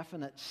very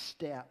definite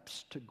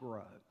steps to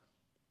grow.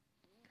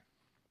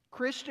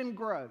 Christian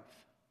growth,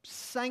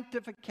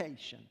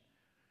 sanctification,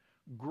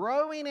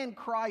 growing in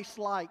Christ's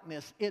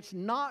likeness, it's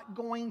not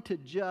going to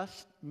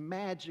just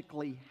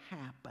magically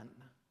happen.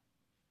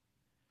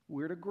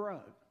 We're to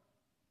grow.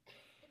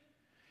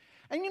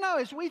 And you know,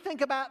 as we think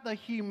about the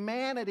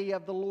humanity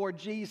of the Lord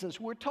Jesus,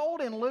 we're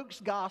told in Luke's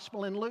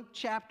Gospel, in Luke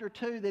chapter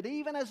 2, that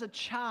even as a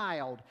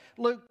child,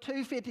 Luke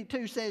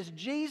 2:52 says,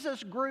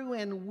 Jesus grew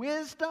in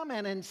wisdom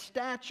and in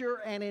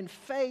stature and in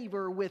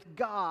favor with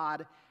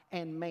God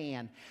and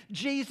man.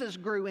 Jesus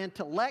grew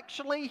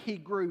intellectually, He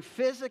grew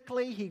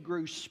physically, He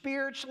grew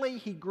spiritually,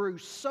 He grew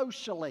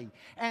socially.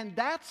 And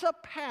that's a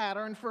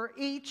pattern for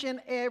each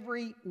and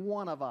every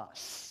one of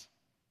us.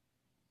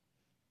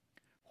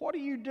 What are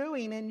you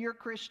doing in your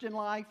Christian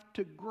life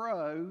to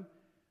grow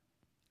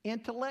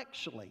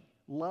intellectually,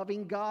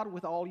 loving God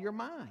with all your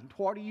mind?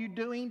 What are you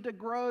doing to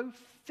grow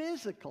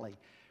physically?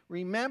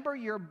 Remember,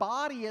 your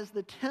body is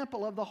the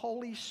temple of the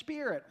Holy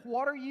Spirit.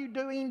 What are you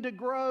doing to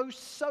grow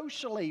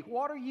socially?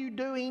 What are you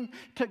doing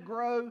to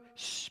grow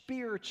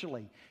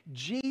spiritually?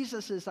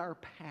 Jesus is our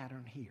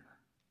pattern here.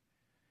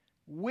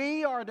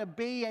 We are to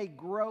be a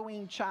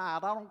growing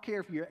child. I don't care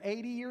if you're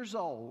 80 years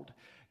old.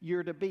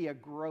 You're to be a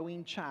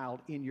growing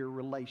child in your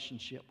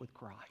relationship with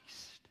Christ.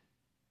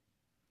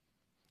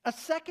 A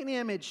second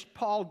image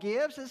Paul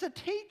gives is a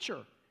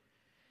teacher.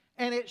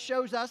 And it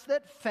shows us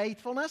that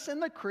faithfulness in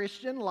the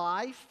Christian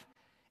life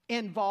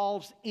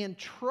involves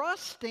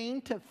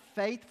entrusting to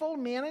faithful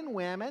men and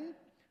women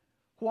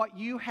what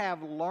you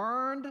have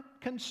learned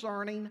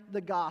concerning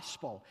the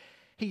gospel.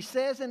 He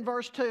says in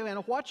verse 2, "And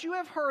what you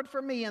have heard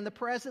from me in the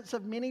presence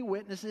of many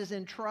witnesses,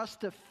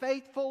 entrust to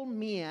faithful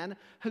men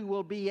who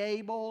will be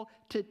able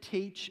to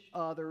teach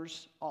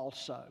others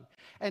also."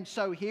 And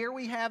so here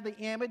we have the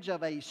image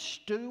of a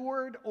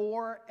steward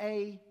or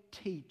a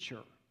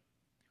teacher.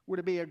 We're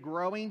to be a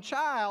growing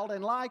child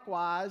and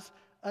likewise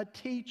a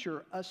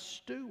teacher, a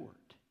steward.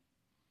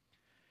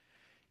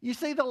 You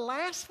see, the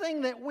last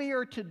thing that we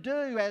are to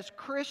do as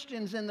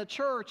Christians in the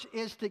church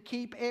is to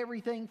keep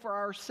everything for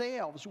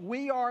ourselves.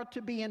 We are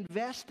to be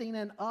investing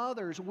in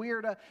others. We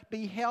are to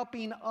be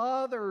helping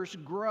others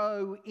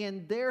grow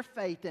in their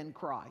faith in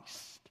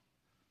Christ.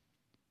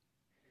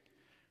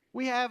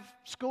 We have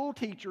school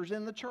teachers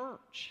in the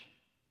church,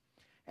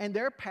 and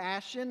their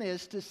passion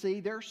is to see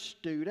their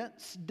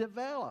students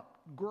develop,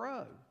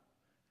 grow.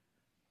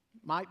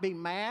 Might be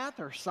math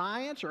or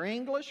science or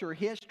English or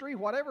history,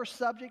 whatever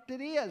subject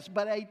it is.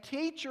 But a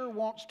teacher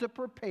wants to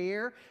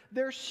prepare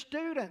their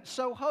students.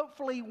 So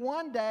hopefully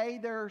one day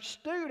their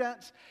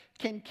students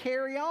can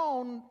carry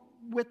on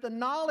with the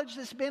knowledge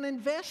that's been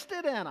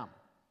invested in them.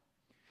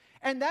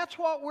 And that's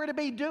what we're to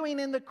be doing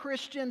in the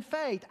Christian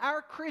faith.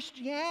 Our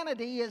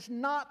Christianity is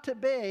not to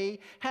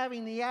be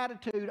having the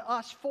attitude,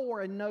 us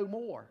for and no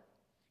more.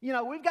 You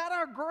know, we've got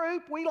our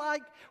group. We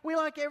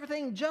like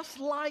everything just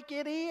like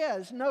it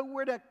is. No,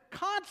 we're to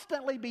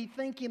constantly be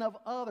thinking of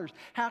others.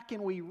 How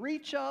can we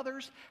reach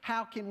others?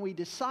 How can we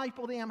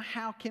disciple them?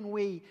 How can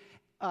we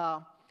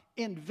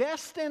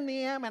invest in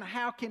them? And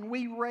how can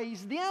we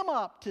raise them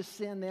up to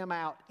send them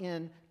out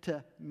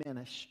into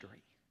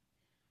ministry?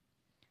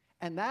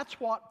 And that's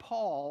what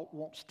Paul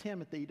wants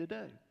Timothy to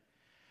do.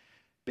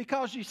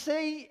 Because you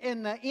see,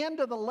 in the end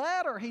of the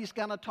letter, he's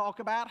going to talk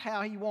about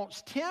how he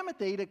wants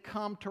Timothy to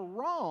come to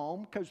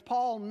Rome because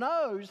Paul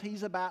knows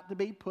he's about to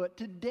be put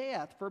to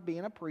death for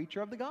being a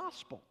preacher of the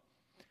gospel.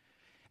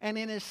 And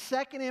in his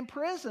second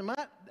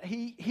imprisonment,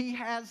 he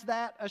has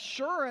that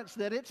assurance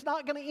that it's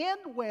not going to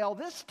end well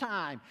this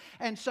time.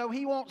 And so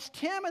he wants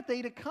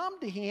Timothy to come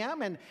to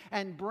him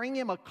and bring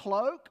him a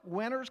cloak.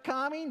 Winter's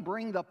coming.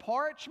 Bring the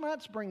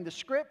parchments, bring the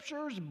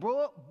scriptures,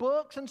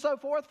 books, and so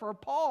forth for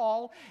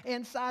Paul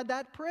inside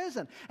that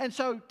prison. And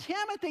so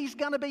Timothy's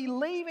going to be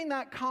leaving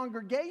that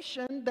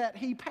congregation that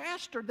he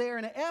pastored there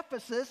in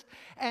Ephesus.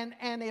 And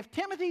if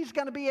Timothy's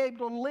going to be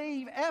able to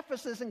leave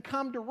Ephesus and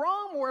come to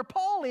Rome where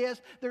Paul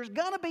is, there's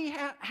going to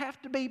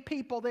have to be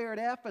people there at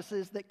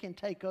Ephesus that can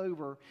take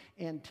over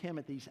in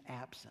Timothy's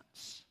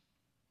absence.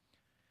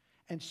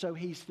 And so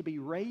he's to be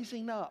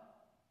raising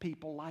up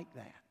people like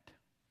that,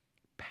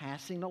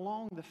 passing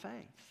along the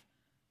faith.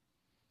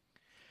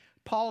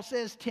 Paul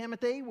says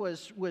Timothy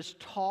was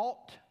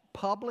taught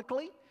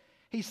publicly.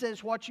 He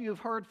says, "What you have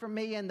heard from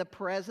me in the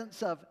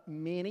presence of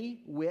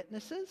many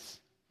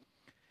witnesses."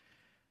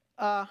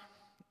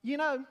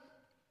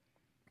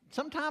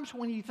 Sometimes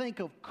when you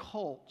think of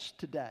cults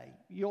today,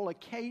 you'll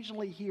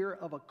occasionally hear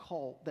of a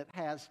cult that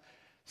has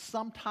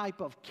some type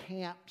of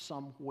camp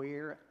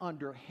somewhere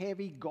under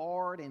heavy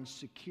guard and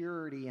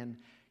security, and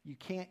you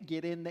can't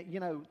get in there. You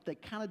know, they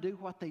kind of do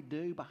what they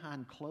do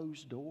behind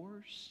closed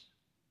doors.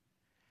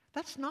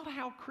 That's not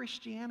how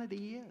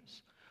Christianity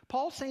is.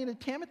 Paul's saying to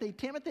Timothy,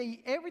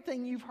 "Timothy,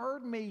 everything you've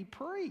heard me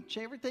preach,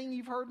 everything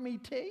you've heard me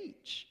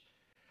teach,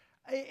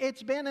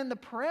 it's been in the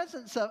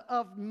presence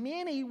of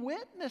many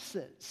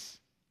witnesses."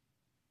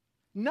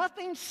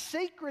 Nothing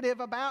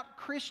secretive about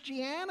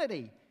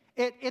Christianity.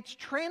 It's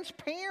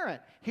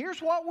transparent.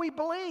 Here's what we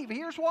believe.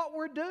 Here's what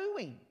we're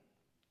doing.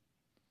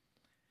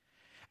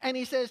 And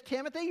he says,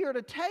 "Timothy, you're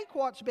to take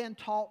what's been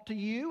taught to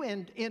you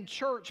in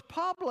church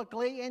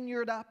publicly, and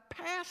you're to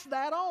pass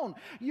that on.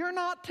 You're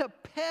not to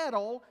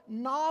peddle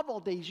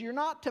novelties. You're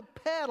not to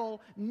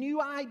peddle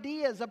new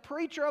ideas. A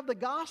preacher of the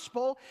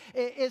gospel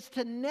is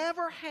to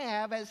never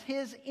have as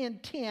his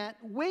intent,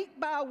 week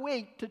by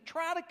week, to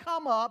try to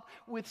come up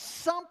with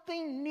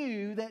something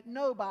new that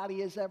nobody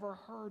has ever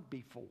heard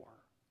before.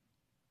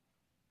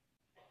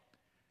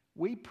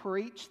 We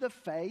preach the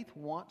faith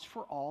once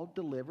for all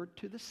delivered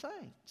to the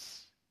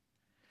saints.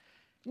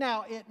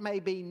 Now, it may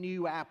be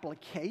new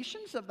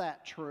applications of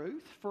that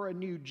truth for a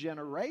new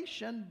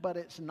generation, but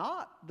it's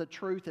not, the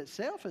truth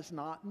itself is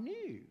not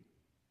new.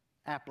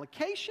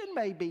 Application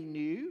may be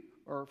new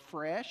or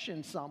fresh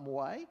in some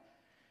way,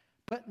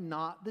 but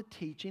not the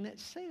teaching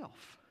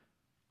itself.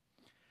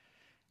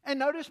 And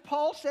notice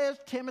Paul says,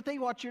 Timothy,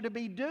 what you're to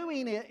be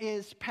doing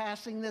is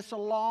passing this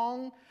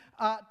along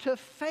to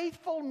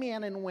faithful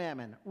men and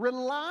women,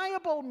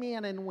 reliable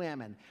men and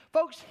women.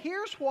 Folks,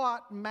 here's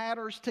what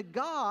matters to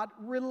God: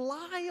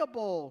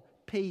 reliable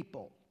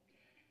people.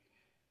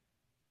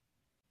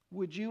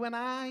 Would you and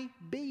I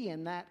be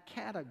in that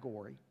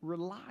category?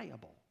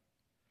 Reliable.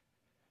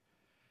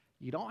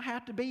 You don't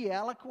have to be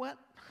eloquent.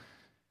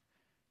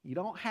 You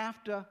don't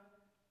have to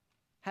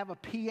have a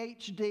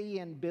PhD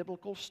in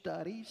biblical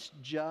studies,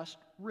 just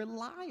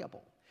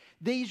reliable.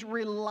 These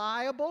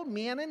reliable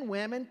men and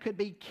women could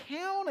be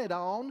counted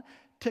on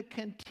to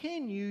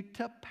continue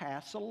to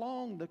pass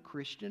along the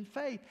Christian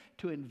faith,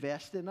 to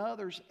invest in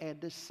others and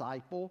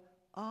disciple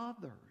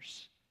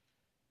others.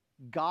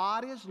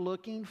 God is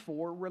looking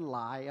for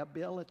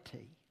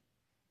reliability.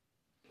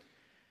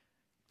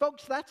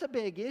 Folks, that's a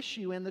big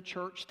issue in the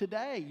church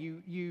today.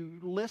 You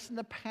listen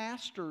to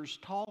pastors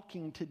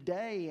talking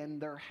today and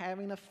they're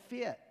having a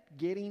fit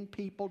getting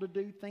people to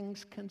do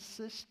things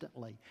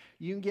consistently.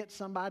 You can get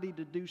somebody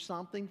to do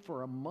something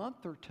for a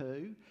month or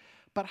two,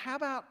 but how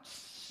about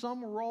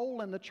some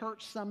role in the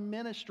church, some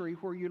ministry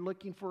where you're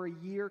looking for a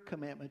year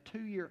commitment,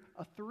 2-year,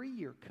 a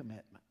 3-year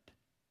commitment?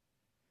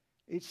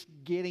 It's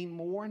getting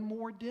more and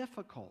more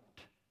difficult.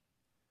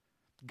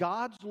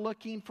 God's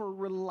looking for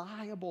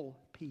reliable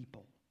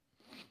people.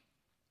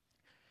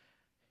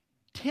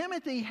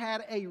 Timothy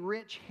had a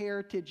rich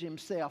heritage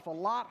himself. A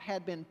lot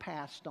had been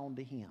passed on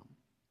to him.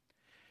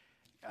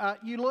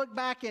 You look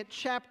back at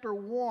chapter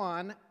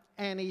 1,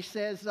 and he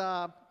says,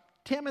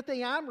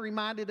 Timothy, I'm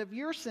reminded of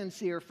your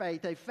sincere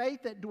faith, a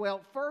faith that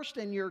dwelt first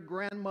in your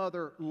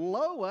grandmother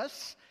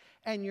Lois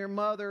and your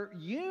mother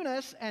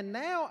Eunice, and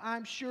now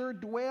I'm sure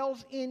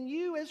dwells in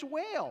you as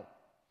well.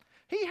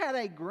 He had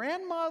a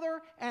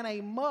grandmother and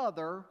a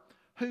mother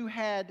who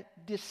had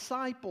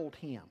discipled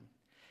him.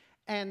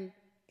 And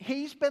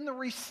he's been the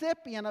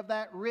recipient of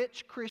that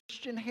rich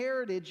Christian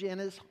heritage in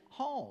his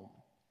home.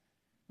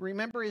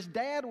 Remember, his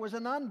dad was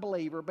an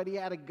unbeliever, but he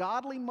had a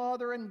godly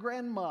mother and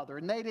grandmother,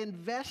 and they'd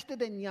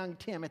invested in young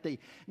Timothy.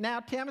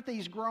 Now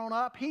Timothy's grown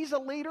up. He's a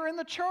leader in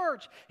the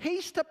church.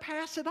 He's to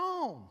pass it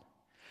on.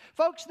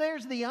 Folks,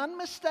 there's the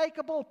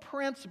unmistakable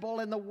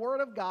principle in the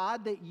Word of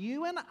God that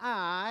you and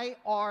I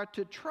are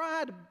to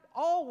try to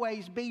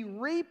always be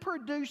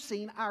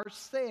reproducing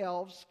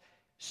ourselves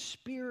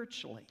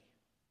spiritually.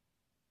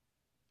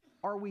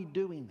 Are we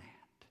doing that?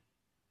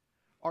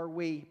 Are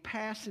we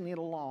passing it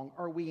along?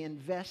 Are we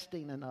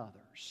investing in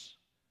others?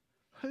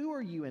 Who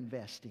are you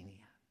investing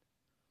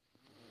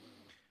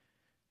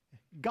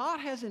in? God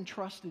has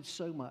entrusted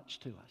so much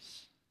to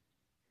us.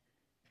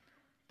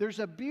 There's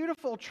a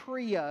beautiful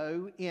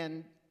trio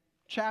in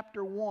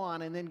chapter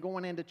 1 and then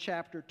going into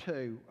chapter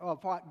 2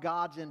 of what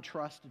God's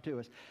entrusted to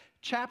us.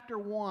 Chapter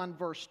 1,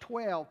 verse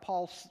 12,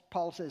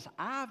 Paul says,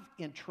 I've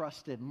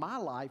entrusted my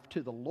life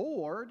to the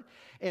Lord.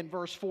 In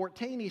verse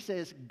 14, he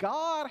says,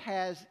 God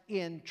has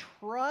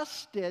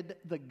entrusted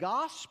the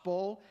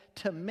gospel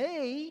to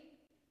me.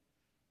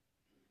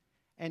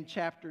 And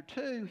chapter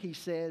 2, he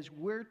says,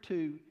 we're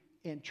to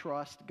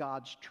entrust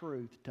God's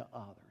truth to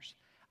others.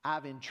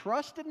 I've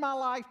entrusted my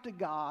life to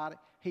God.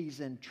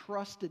 He's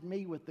entrusted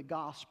me with the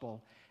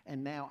gospel.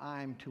 And now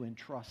I'm to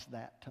entrust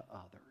that to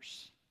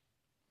others.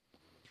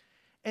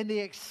 And the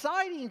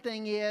exciting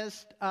thing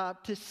is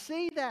to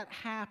see that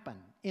happen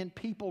in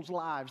people's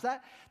lives.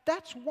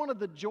 That's one of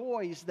the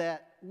joys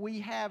that we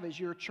have as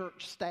your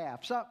church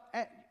staff. So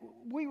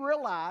we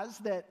realize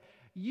that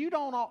you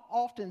don't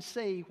often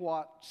see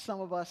what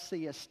some of us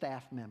see as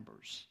staff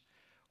members.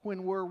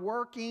 When we're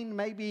working,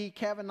 maybe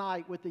Kevin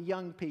Knight with the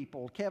young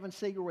people, Kevin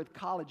Seeger with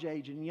college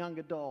age and young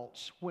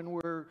adults, when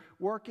we're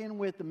working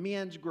with the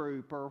men's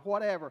group or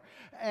whatever,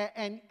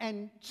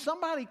 and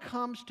somebody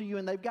comes to you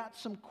and they've got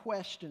some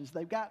questions,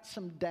 they've got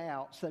some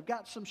doubts, they've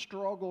got some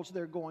struggles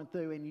they're going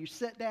through, and you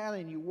sit down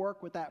and you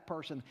work with that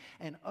person,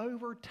 and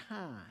over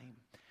time,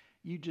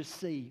 you just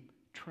see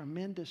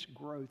tremendous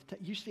growth.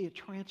 You see a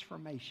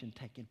transformation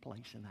taking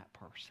place in that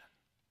person.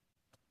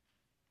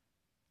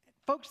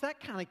 Folks, that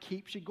kind of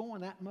keeps you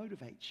going. That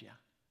motivates you.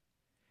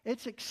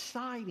 It's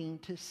exciting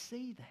to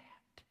see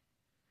that.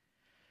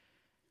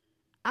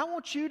 I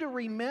want you to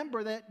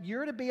remember that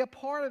you're to be a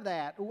part of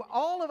that.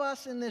 All of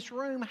us in this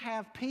room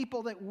have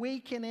people that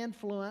we can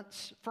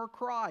influence for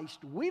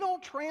Christ. We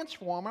don't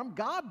transform them.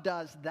 God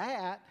does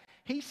that.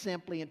 He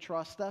simply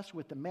entrusts us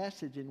with the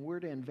message, and we're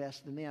to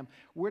invest in them.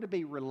 We're to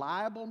be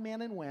reliable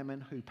men and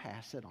women who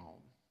pass it on.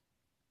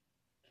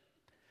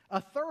 A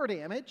third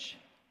image,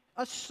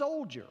 a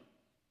soldier.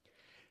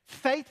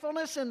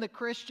 Faithfulness in the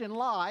Christian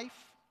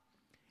life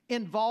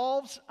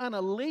involves an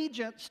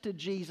allegiance to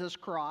Jesus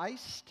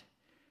Christ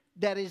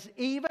that is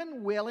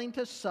even willing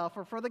to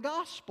suffer for the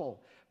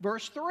gospel.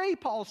 Verse 3,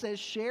 Paul says,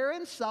 share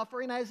in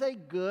suffering as a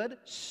good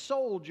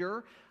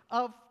soldier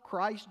of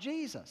Christ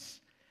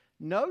Jesus.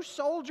 No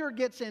soldier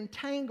gets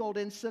entangled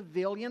in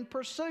civilian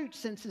pursuits,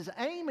 since his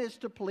aim is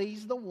to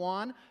please the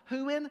one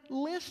who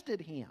enlisted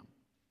him.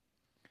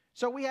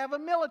 So we have a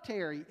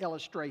military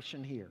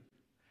illustration here.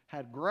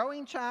 Had a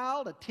growing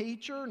child, a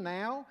teacher,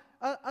 now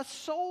a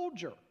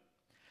soldier.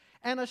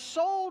 And a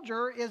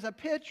soldier is a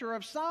picture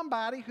of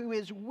somebody who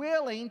is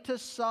willing to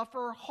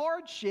suffer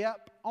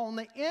hardship on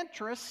the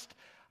interest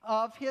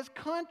of his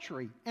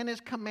country and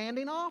his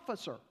commanding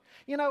officer.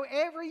 You know,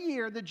 every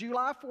year, the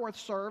July 4th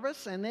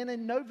service, and then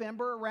in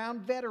November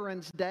around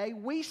Veterans Day,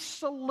 we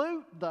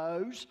salute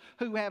those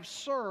who have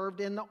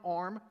served in the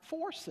armed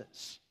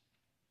forces.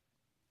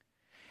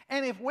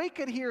 And if we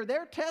could hear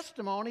their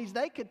testimonies,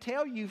 they could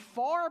tell you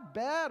far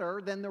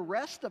better than the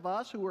rest of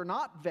us who are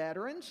not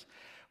veterans.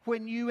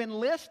 When you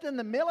enlist in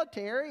the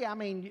military, I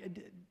mean,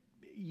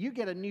 you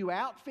get a new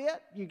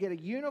outfit, you get a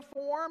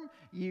uniform,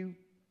 you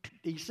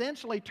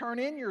essentially turn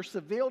in your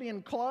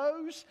civilian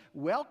clothes.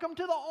 Welcome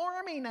to the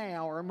Army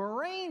now, or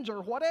Marines,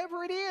 or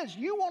whatever it is.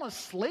 You want to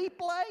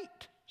sleep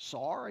late?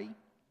 Sorry.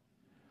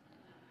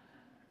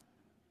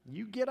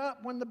 You get up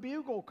when the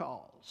bugle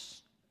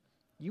calls.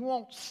 You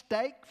want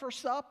steak for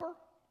supper?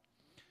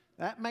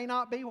 That may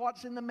not be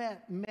what's in the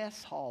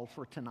mess hall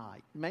for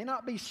tonight. It may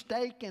not be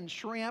steak and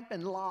shrimp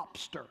and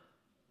lobster.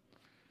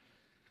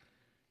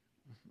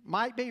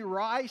 Might be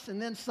rice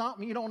and then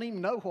something you don't even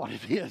know what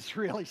it is,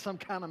 really, some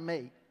kind of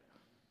meat.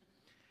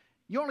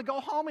 You want to go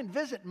home and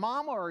visit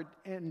mama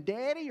and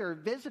daddy, or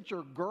visit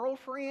your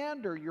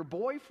girlfriend or your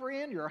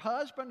boyfriend, your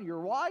husband, your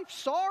wife?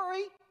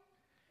 Sorry.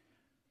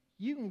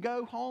 You can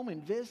go home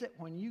and visit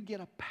when you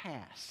get a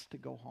pass to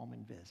go home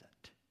and visit.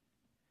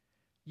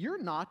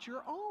 You're not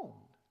your own.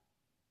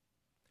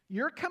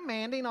 Your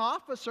commanding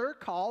officer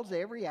calls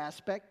every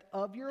aspect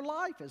of your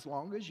life as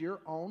long as you're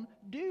on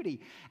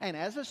duty. And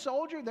as a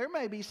soldier, there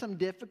may be some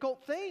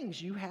difficult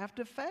things you have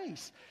to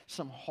face.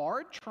 Some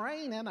hard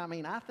training. I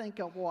mean, I think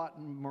of what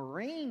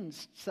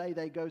Marines say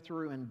they go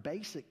through in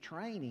basic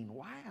training.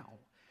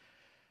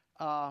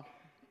 Wow.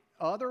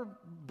 Other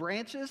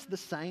branches, the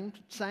same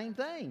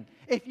thing.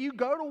 If you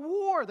go to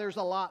war, there's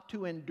a lot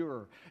to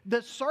endure.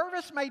 The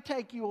service may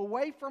take you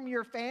away from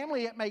your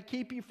family. It may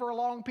keep you for a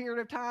long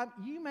period of time.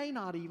 You may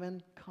not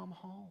even come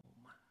home.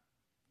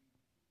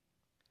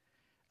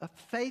 A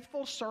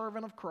faithful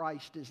servant of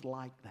Christ is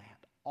like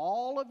that.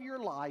 All of your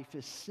life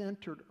is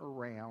centered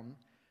around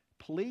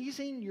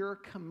pleasing your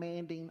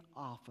commanding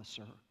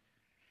officer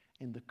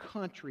in the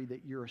country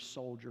that you're a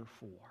soldier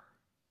for.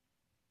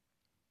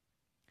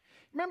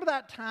 Remember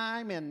that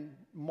time in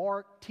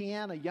Mark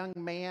 10, a young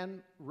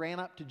man ran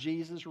up to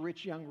Jesus, a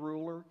rich young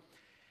ruler,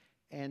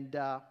 and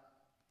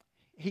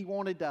he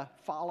wanted to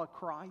follow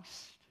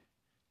Christ.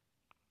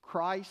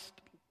 Christ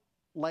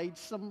laid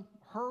some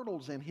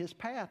hurdles in his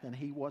path, and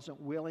he wasn't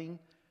willing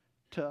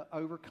to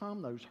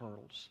overcome those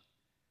hurdles.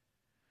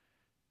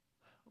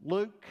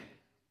 Luke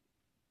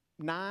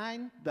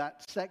 9,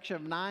 that section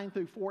of 9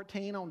 through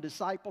 14 on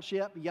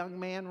discipleship, a young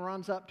man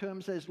runs up to him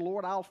and says,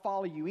 Lord, I'll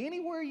follow you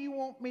anywhere you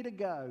want me to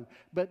go,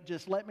 but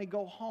just let me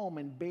go home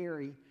and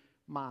bury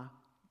my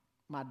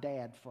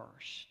dad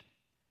first.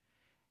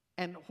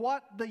 And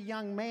what the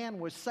young man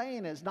was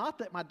saying is not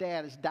that my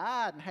dad has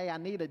died and, hey, I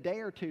need a day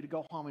or two to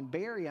go home and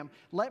bury him.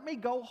 Let me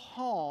go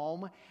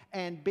home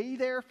and be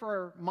there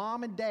for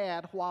mom and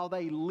dad while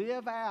they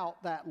live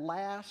out that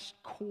last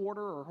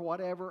quarter or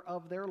whatever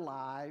of their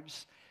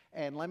lives.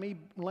 And let me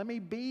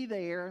be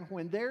there. And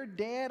when they're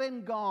dead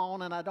and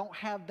gone and I don't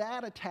have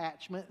that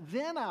attachment,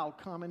 then I'll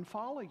come and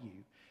follow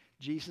you.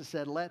 Jesus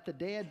said, let the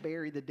dead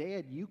bury the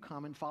dead. You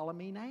come and follow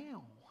me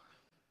now.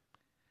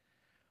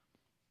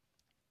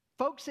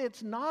 Folks,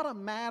 it's not a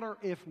matter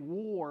if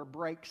war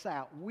breaks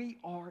out. We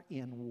are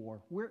in war.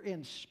 We're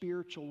in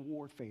spiritual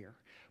warfare.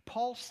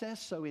 Paul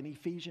says so in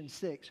Ephesians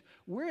 6.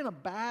 We're in a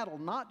battle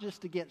not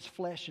just against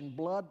flesh and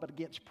blood, but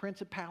against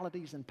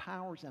principalities and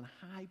powers in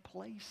high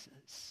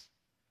places.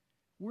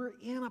 We're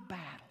in a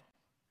battle.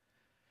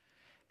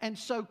 And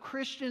so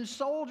Christian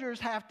soldiers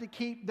have to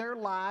keep their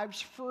lives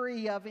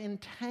free of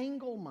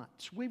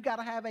entanglements. We've got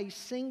to have a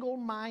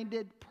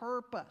single-minded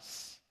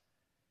purpose.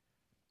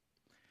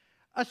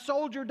 A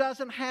soldier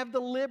doesn't have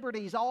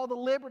all the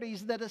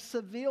liberties that a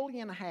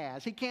civilian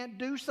has. He can't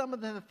do some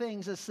of the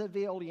things a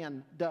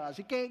civilian does.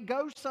 He can't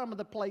go some of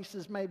the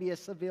places maybe a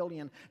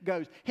civilian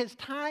goes. His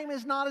time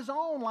is not his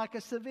own like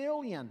a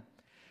civilian.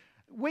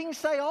 We can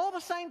say all the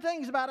same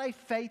things about a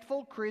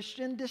faithful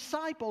Christian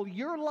disciple.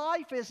 Your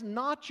life is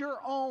not your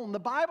own. The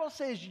Bible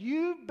says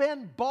you've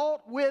been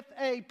bought with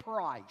a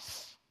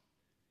price.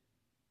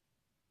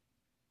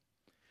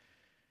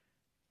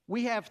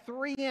 We have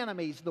three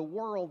enemies, the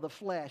world, the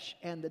flesh,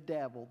 and the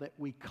devil, that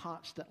we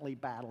constantly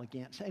battle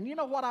against. And you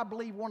know what I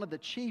believe one of the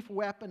chief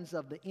weapons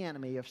of the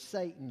enemy, of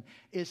Satan,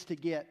 is to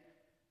get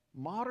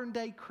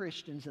modern-day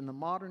Christians in the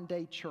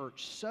modern-day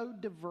church so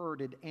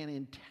diverted and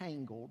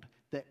entangled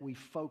that we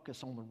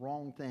focus on the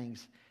wrong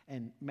things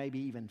and maybe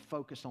even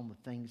focus on the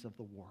things of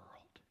the world.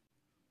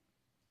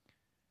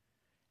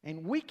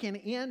 And we can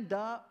end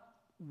up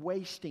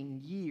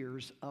wasting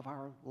years of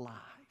our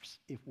lives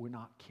if we're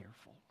not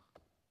careful.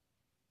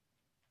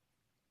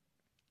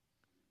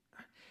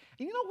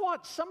 And you know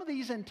what? Some of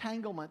these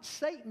entanglements,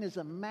 Satan is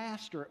a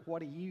master at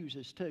what he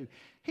uses too.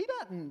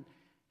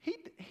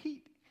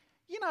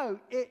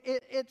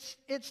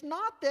 It's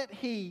not that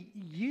he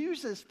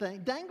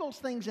dangles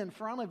things in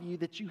front of you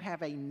that you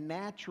have a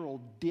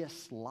natural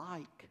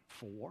dislike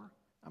for.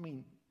 I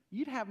mean,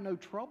 you'd have no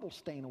trouble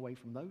staying away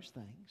from those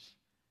things.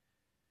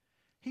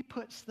 He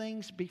puts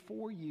things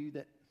before you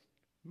that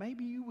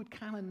maybe you would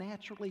kind of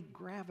naturally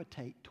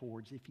gravitate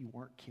towards if you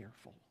weren't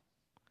careful.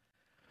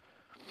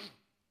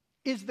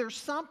 Is there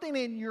something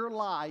in your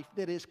life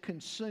that is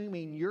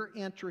consuming your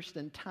interest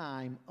and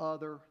time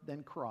other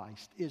than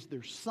Christ? Is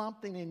there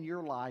something in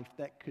your life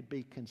that could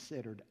be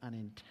considered an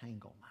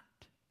entanglement?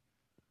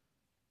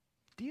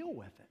 Deal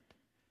with it.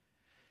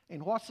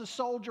 And what's the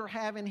soldier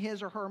have in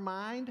his or her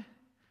mind?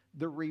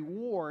 The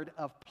reward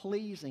of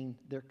pleasing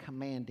their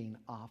commanding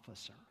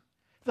officer.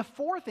 The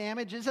fourth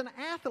image is an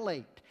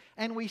athlete.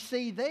 And we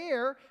see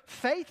there,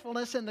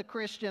 faithfulness in the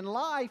Christian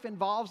life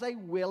involves a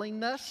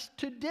willingness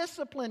to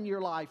discipline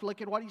your life.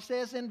 Look at what he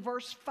says in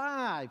verse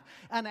 5.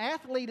 An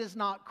athlete is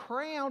not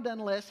crowned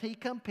unless he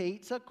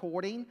competes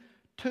according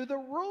to the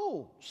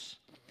rules.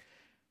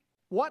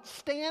 What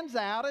stands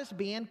out as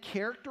being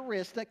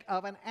characteristic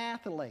of an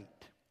athlete?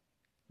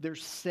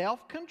 There's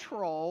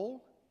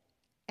self-control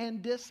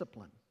and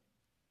discipline.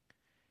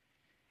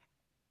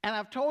 And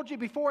I've told you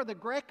before, the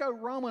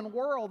Greco-Roman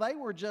world, they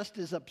were just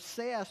as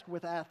obsessed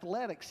with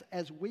athletics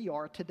as we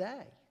are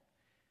today.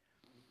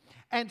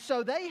 And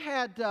so they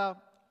had to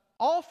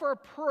offer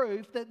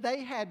proof that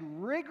they had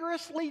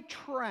rigorously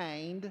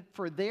trained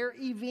for their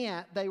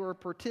event they were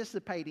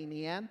participating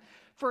in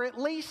for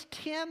at least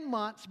 10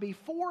 months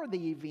before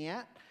the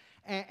event.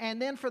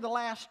 And then for the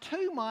last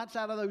 2 months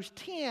out of those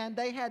 10,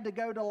 they had to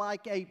go to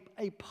like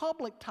a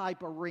public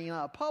type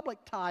arena, a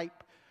public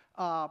type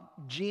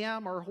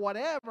gym or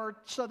whatever,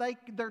 so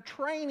their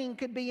training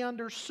could be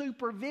under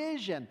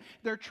supervision.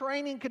 Their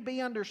training could be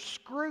under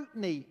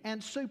scrutiny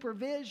and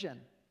supervision.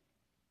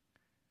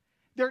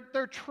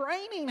 Their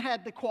training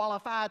had to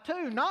qualify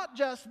too, not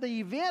just the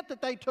event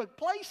that they took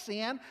place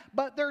in,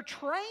 but their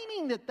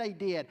training that they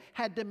did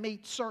had to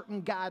meet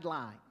certain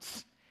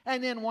guidelines.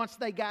 And then once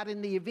they got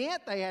in the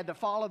event, they had to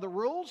follow the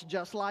rules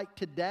just like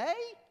today.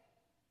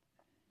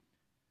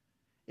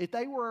 If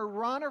they were a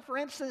runner, for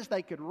instance,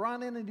 they could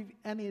run in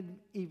an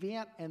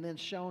event and then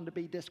shown to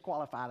be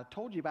disqualified. I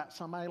told you about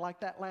somebody like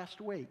that last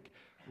week.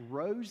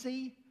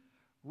 Rosie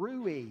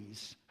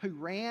Ruiz, who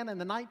ran in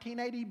the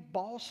 1980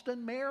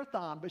 Boston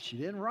Marathon, but she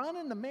didn't run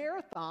in the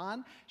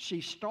marathon. She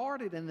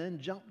started and then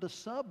jumped the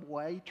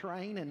subway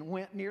train and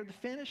went near the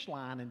finish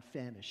line and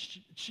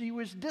finished. She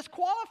was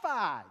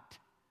disqualified.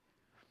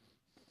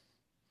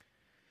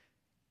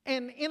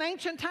 And in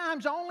ancient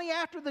times, only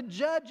after the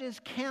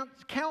judges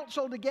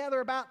counseled together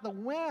about the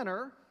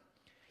winner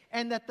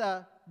and that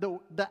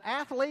the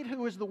athlete who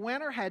was the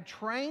winner had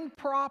trained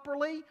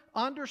properly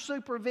under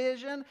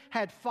supervision,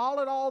 had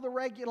followed all the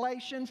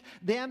regulations,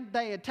 then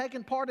they had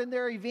taken part in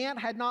their event,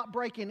 had not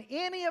broken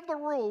any of the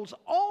rules,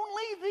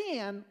 only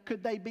then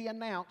could they be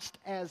announced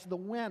as the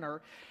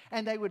winner.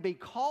 And they would be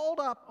called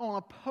up on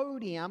a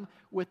podium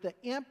with the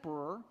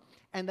emperor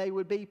and they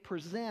would be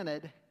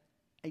presented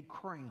a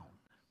crown.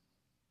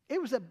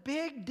 It was a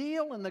big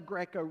deal in the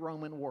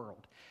Greco-Roman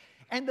world.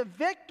 And the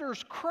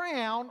victor's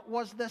crown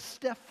was the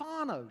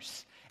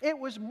Stephanos. It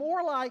was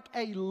more like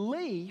a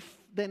leaf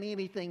than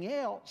anything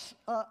else.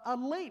 A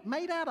leaf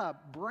made out of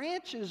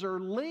branches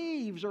or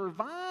leaves or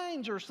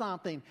vines or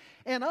something.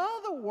 In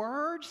other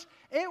words,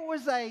 it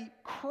was a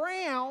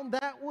crown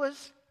that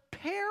was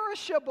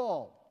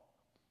perishable.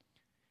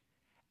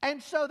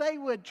 And so they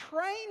would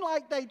train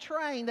like they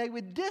trained. They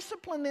would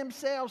discipline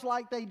themselves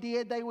like they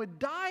did. They would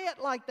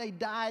diet like they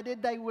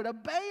dieted. They would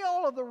obey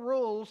all of the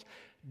rules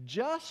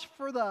just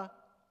for the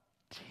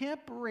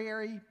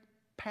temporary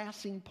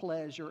passing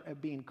pleasure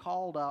of being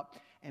called up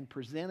and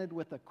presented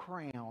with a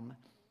crown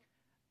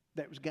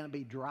that was going to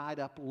be dried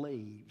up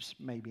leaves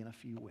maybe in a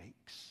few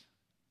weeks.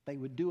 They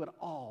would do it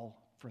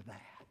all for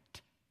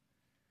that.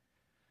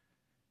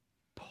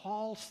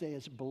 Paul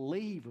says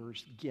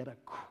believers get a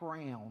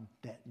crown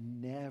that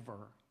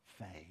never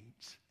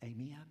fades.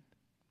 Amen?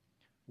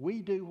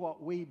 We do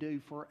what we do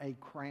for a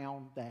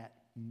crown that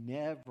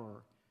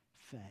never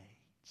fades.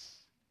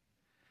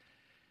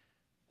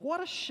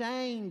 What a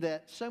shame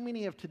that so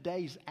many of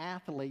today's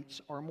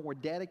athletes are more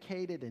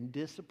dedicated and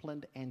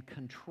disciplined and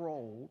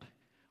controlled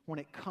when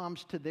it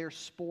comes to their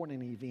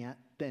sporting event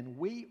than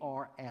we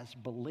are as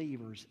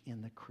believers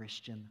in the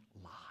Christian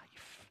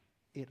life.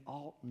 It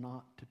ought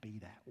not to be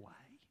that way.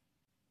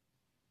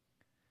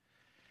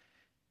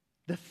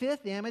 The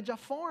fifth image, a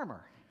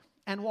farmer.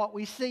 And what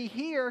we see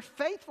here,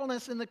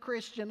 faithfulness in the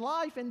Christian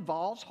life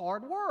involves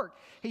hard work.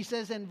 He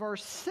says in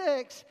verse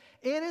 6,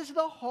 it is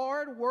the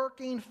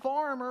hard-working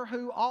farmer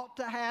who ought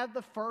to have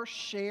the first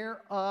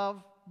share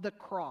of the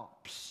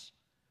crops.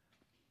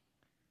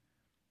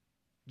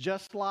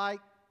 Just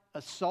like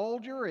a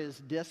soldier is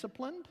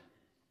disciplined.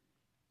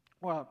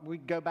 Well, we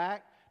go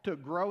back to a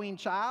growing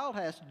child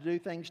has to do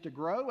things to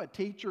grow. A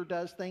teacher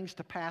does things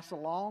to pass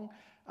along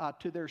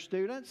to their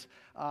students.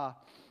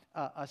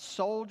 A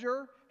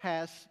soldier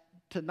has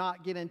to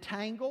not get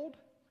entangled.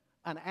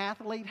 An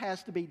athlete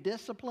has to be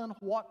disciplined.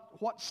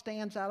 What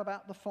stands out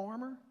about the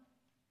farmer?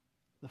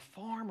 The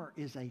farmer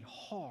is a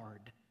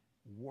hard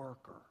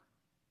worker.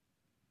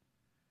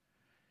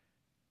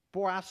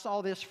 Boy, I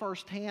saw this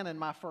firsthand in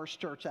my first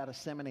church out of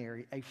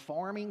seminary. A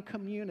farming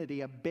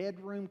community, a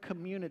bedroom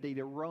community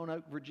to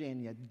Roanoke,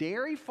 Virginia.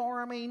 Dairy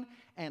farming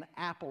and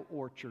apple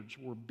orchards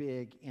were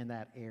big in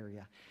that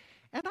area.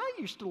 And I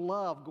used to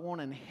love going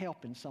and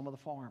helping some of the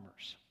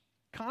farmers.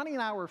 Connie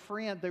and I were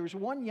friends. There was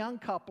one young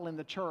couple in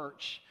the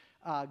church,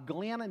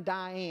 Glenn and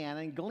Diane.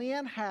 And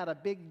Glenn had a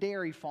big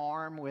dairy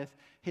farm with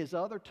his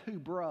other two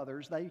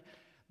brothers.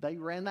 They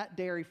ran that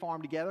dairy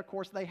farm together. Of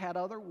course, they had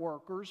other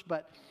workers.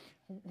 But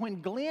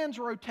when Glenn's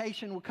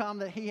rotation would come,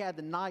 that he had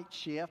the night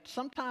shift,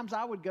 sometimes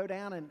I would go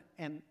down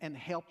and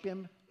help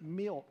him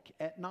milk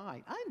at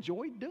night. I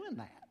enjoyed doing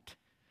that.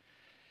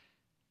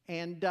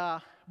 And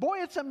boy,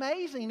 it's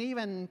amazing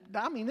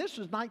this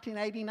was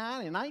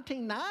 1989 and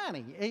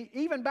 1990.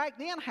 Even back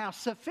then, how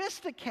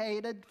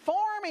sophisticated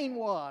farming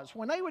was.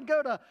 When they would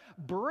go to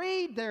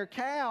breed their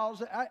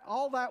cows,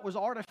 all that was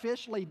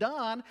artificially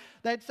done.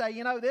 They'd say,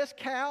 this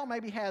cow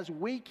maybe has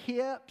weak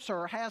hips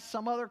or has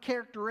some other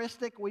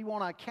characteristic we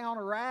want to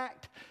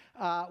counteract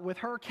with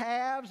her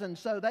calves. And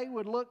so they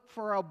would look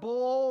for a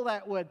bull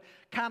that would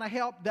kind of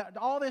help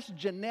all this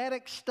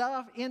genetic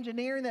stuff,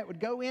 engineering that would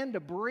go into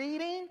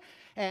breeding.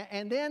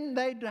 And then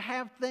they'd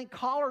have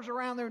collars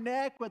around their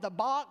neck with a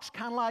box,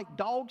 kind of like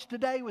dogs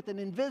today with an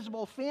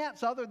invisible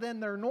fence. Other than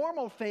their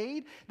normal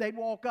feed, they'd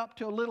walk up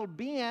to a little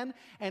bin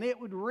and it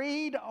would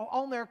read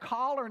on their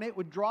collar and it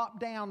would drop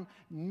down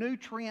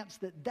nutrients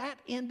that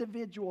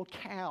individual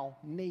cow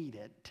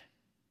needed.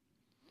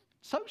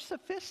 So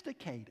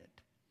sophisticated.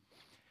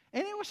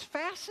 And it was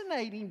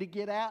fascinating to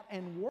get out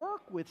and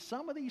work with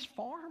some of these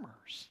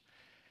farmers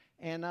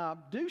and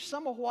do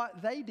some of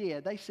what they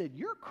did. They said,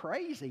 "You're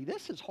crazy.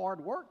 This is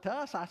hard work to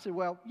us." I said,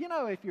 "Well,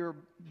 if you're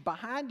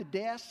behind a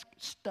desk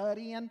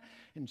studying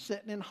and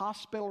sitting in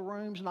hospital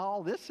rooms and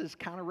all, this is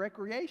kind of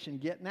recreation,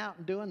 getting out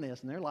and doing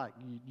this." And they're like,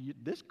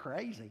 "This is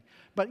crazy."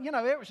 But,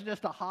 it was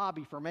just a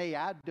hobby for me.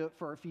 I'd do it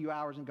for a few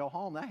hours and go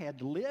home. I had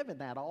to live in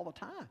that all the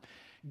time.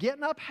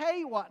 Getting up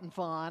hay wasn't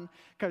fun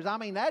because,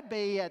 that'd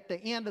be at the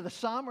end of the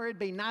summer. It'd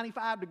be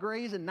 95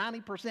 degrees and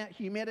 90%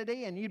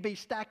 humidity, and you'd be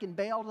stacking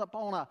bales up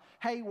on a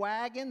hay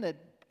wagon that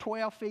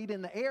 12 feet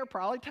in the air.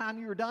 Probably time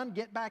you were done,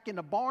 get back in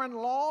the barn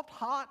loft,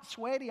 hot,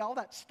 sweaty, all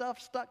that stuff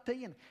stuck to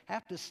you, and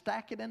have to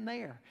stack it in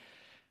there.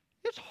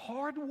 It's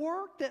hard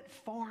work that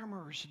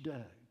farmers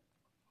do.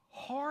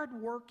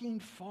 Hard-working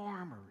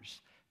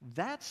farmers.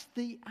 That's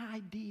the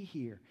idea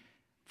here.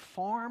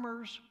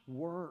 Farmers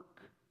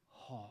work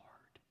hard.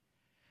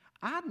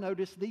 I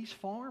noticed these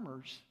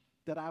farmers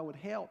that I would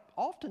help,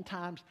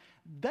 oftentimes,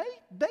 they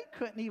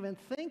couldn't even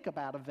think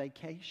about a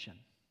vacation.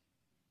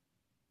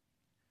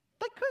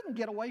 They couldn't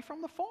get away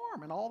from the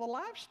farm and all the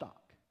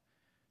livestock.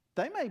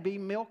 They may be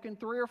milking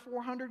 300 or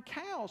 400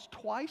 cows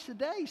twice a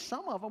day.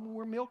 Some of them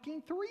were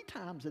milking 3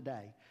 times a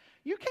day.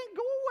 You can't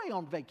go away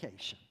on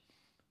vacation.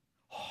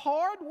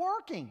 Hard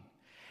working.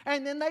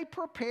 And then they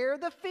prepare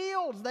the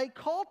fields. They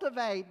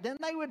cultivate. Then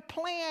they would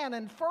plant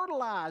and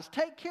fertilize,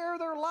 take care of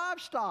their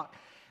livestock.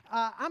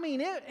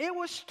 It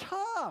was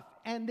tough.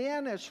 And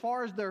then as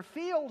far as their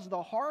fields,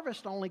 the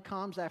harvest only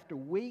comes after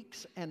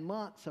weeks and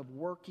months of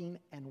working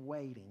and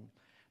waiting.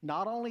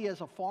 Not only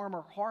is a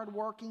farmer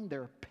hardworking,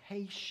 they're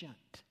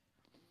patient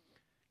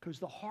because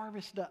the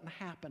harvest doesn't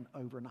happen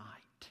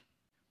overnight.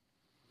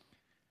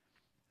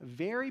 A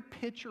very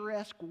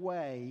picturesque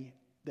way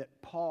that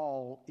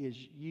Paul is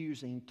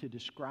using to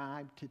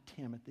describe to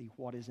Timothy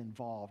what is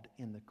involved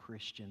in the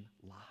Christian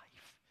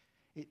life.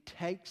 It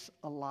takes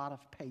a lot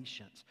of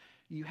patience.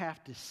 You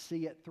have to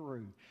see it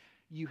through.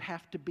 You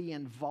have to be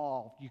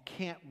involved. You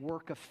can't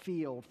work a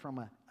field from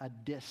a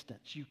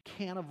distance. You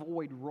can't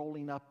avoid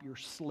rolling up your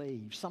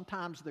sleeves.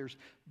 Sometimes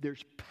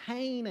there's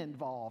pain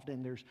involved,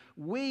 and there's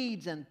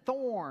weeds and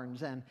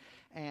thorns, and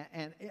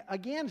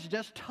again, it's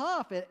just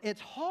tough.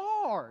 It's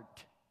hard.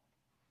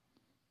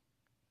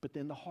 But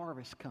then the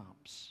harvest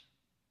comes.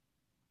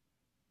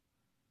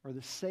 Or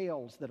the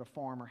sales that a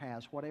farmer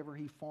has, whatever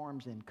he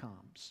farms in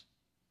comes.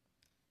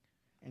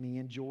 And he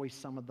enjoys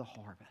some of the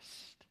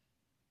harvest.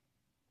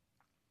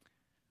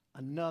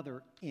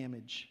 Another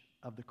image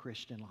of the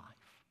Christian life.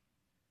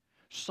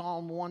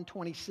 Psalm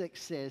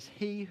 126 says,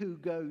 "He who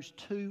goes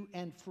to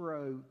and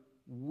fro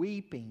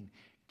weeping,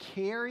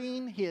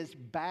 carrying his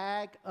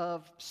bag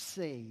of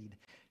seed,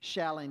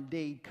 shall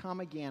indeed come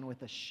again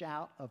with a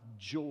shout of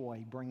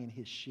joy, bringing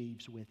his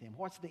sheaves with him."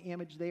 What's the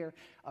image there?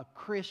 A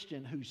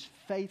Christian who's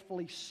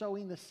faithfully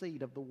sowing the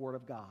seed of the Word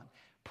of God,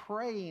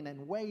 praying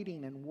and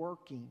waiting and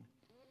working,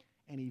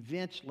 and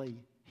eventually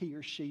he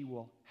or she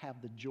will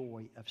have the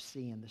joy of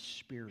seeing the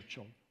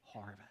spiritual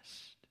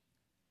harvest.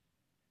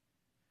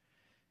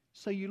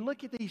 So you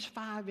look at these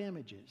 5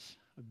 images: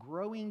 a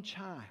growing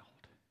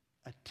child,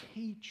 a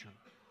teacher,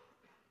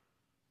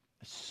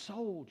 a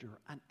soldier,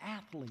 an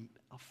athlete,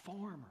 a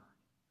farmer.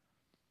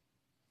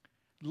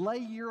 Lay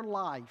your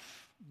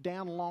life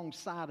down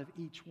alongside of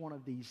each one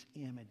of these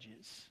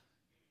images.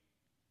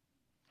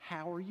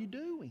 How are you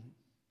doing?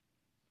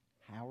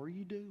 How are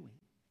you doing?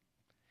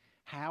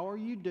 How are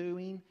you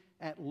doing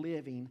at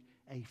living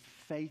a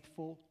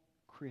faithful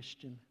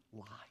Christian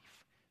life?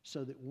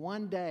 So that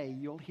one day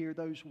you'll hear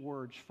those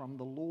words from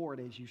the Lord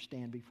as you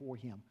stand before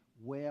Him.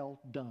 "Well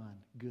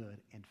done,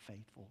 good and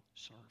faithful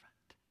servant."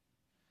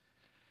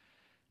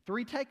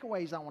 3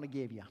 takeaways I want to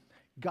give you.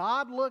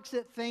 God looks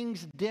at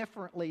things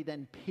differently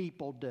than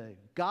people do.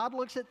 God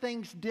looks at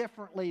things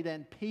differently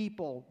than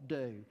people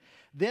do.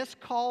 This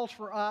calls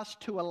for us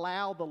to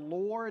allow the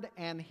Lord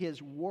and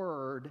His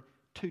Word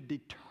to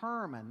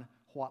determine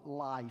what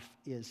life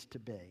is to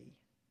be.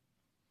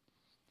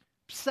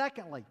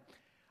 Secondly,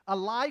 a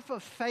life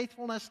of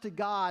faithfulness to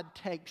God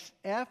takes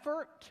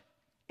effort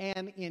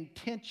and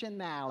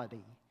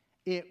intentionality.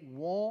 It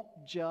won't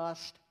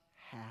just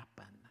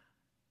happen.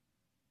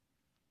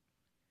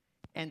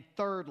 And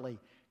thirdly,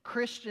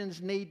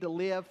 Christians need to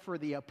live for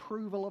the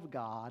approval of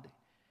God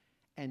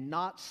and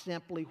not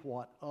simply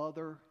what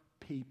other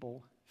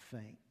people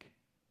think.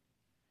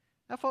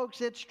 Now,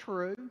 folks, it's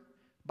true.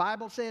 The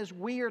Bible says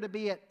we are to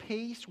be at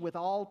peace with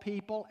all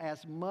people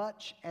as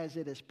much as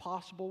it is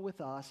possible with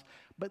us.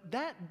 But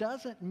that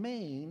doesn't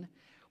mean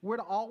we're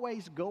to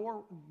always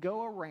go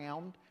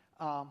around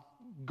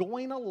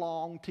going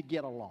along to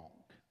get along.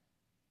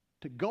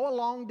 To go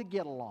along to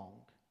get along.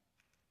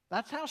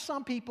 That's how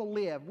some people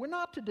live. We're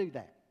not to do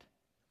that.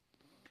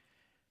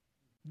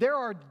 There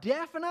are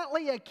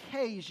definitely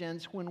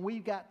occasions when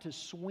we've got to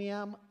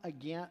swim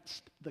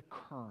against the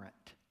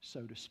current,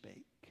 so to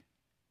speak.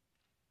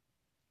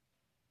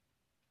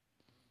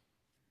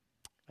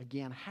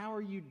 Again, how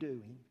are you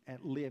doing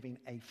at living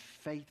a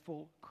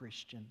faithful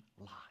Christian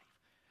life?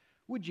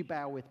 Would you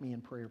bow with me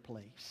in prayer,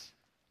 please?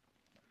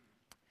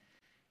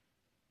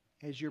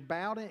 As you're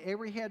bowed,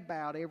 every head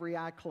bowed, every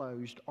eye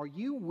closed, are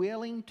you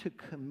willing to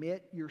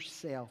commit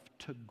yourself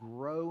to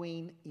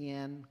growing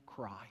in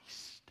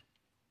Christ?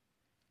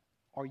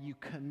 Are you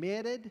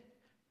committed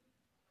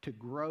to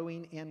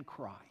growing in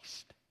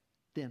Christ?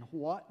 Then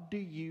what do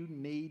you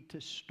need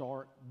to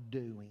start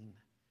doing?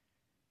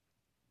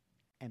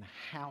 And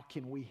how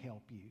can we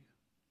help you?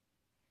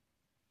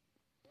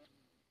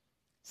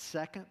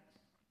 Second,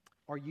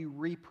 are you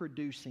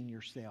reproducing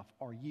yourself?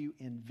 Are you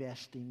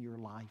investing your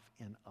life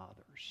in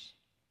others?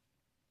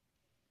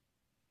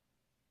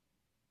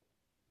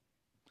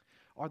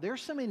 Are there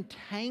some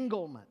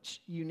entanglements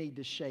you need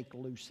to shake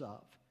loose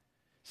of?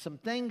 Some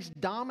things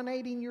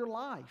dominating your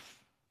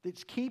life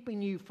that's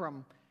keeping you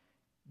from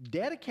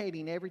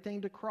dedicating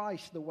everything to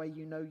Christ the way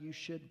you know you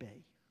should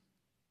be?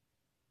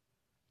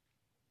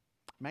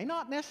 May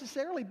not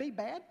necessarily be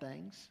bad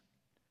things.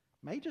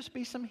 May just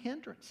be some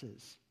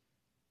hindrances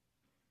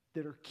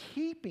that are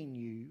keeping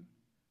you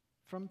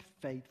from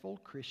faithful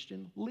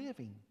Christian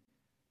living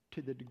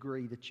to the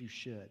degree that you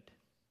should.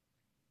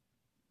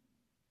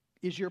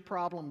 Is your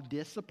problem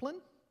discipline?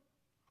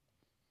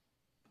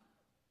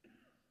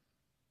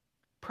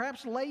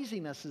 Perhaps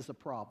laziness is a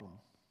problem.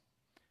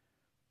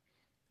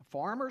 A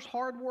farmer's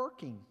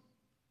hardworking.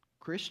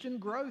 Christian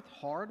growth,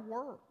 hard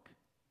work.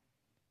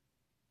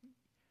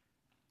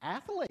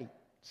 Athletes,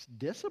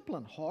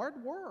 discipline,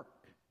 hard work.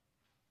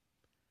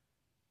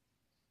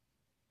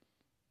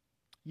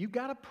 You've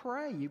got to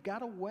pray. You've got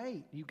to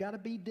wait. You've got to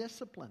be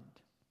disciplined.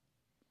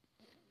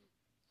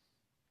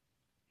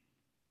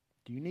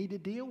 Do you need to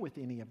deal with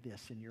any of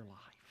this in your life?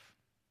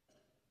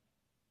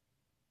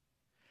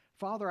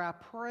 Father, I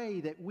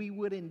pray that we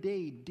would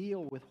indeed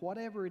deal with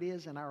whatever it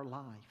is in our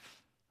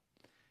life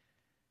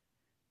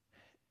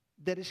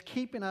that is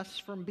keeping us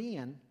from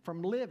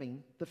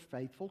living the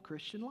faithful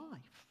Christian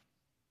life.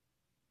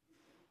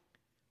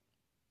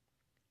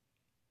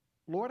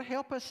 Lord,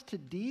 help us to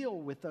deal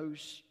with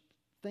those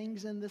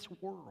things in this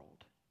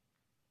world,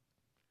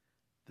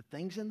 the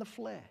things in the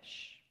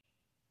flesh,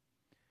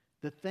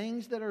 the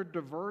things that are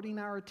diverting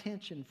our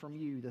attention from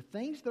you, the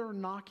things that are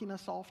knocking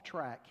us off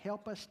track.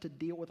 Help us to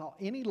deal with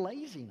any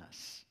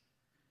laziness,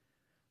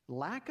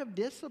 lack of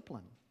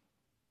discipline.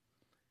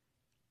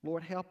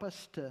 Lord, help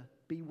us to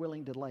be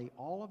willing to lay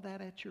all of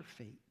that at your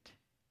feet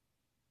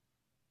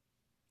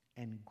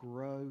and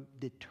grow,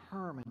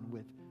 determined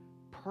with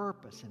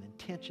purpose and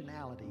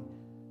intentionality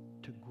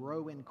to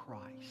grow in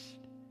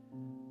Christ,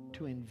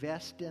 to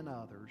invest in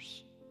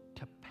others,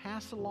 to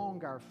pass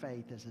along our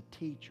faith as a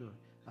teacher,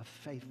 a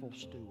faithful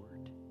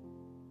steward.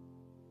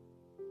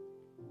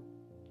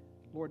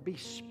 Lord, be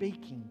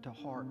speaking to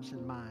hearts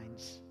and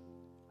minds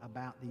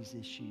about these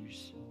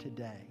issues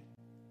today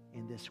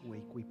and this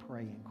week. We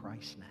pray in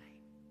Christ's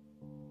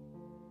name.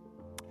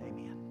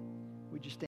 Amen. We just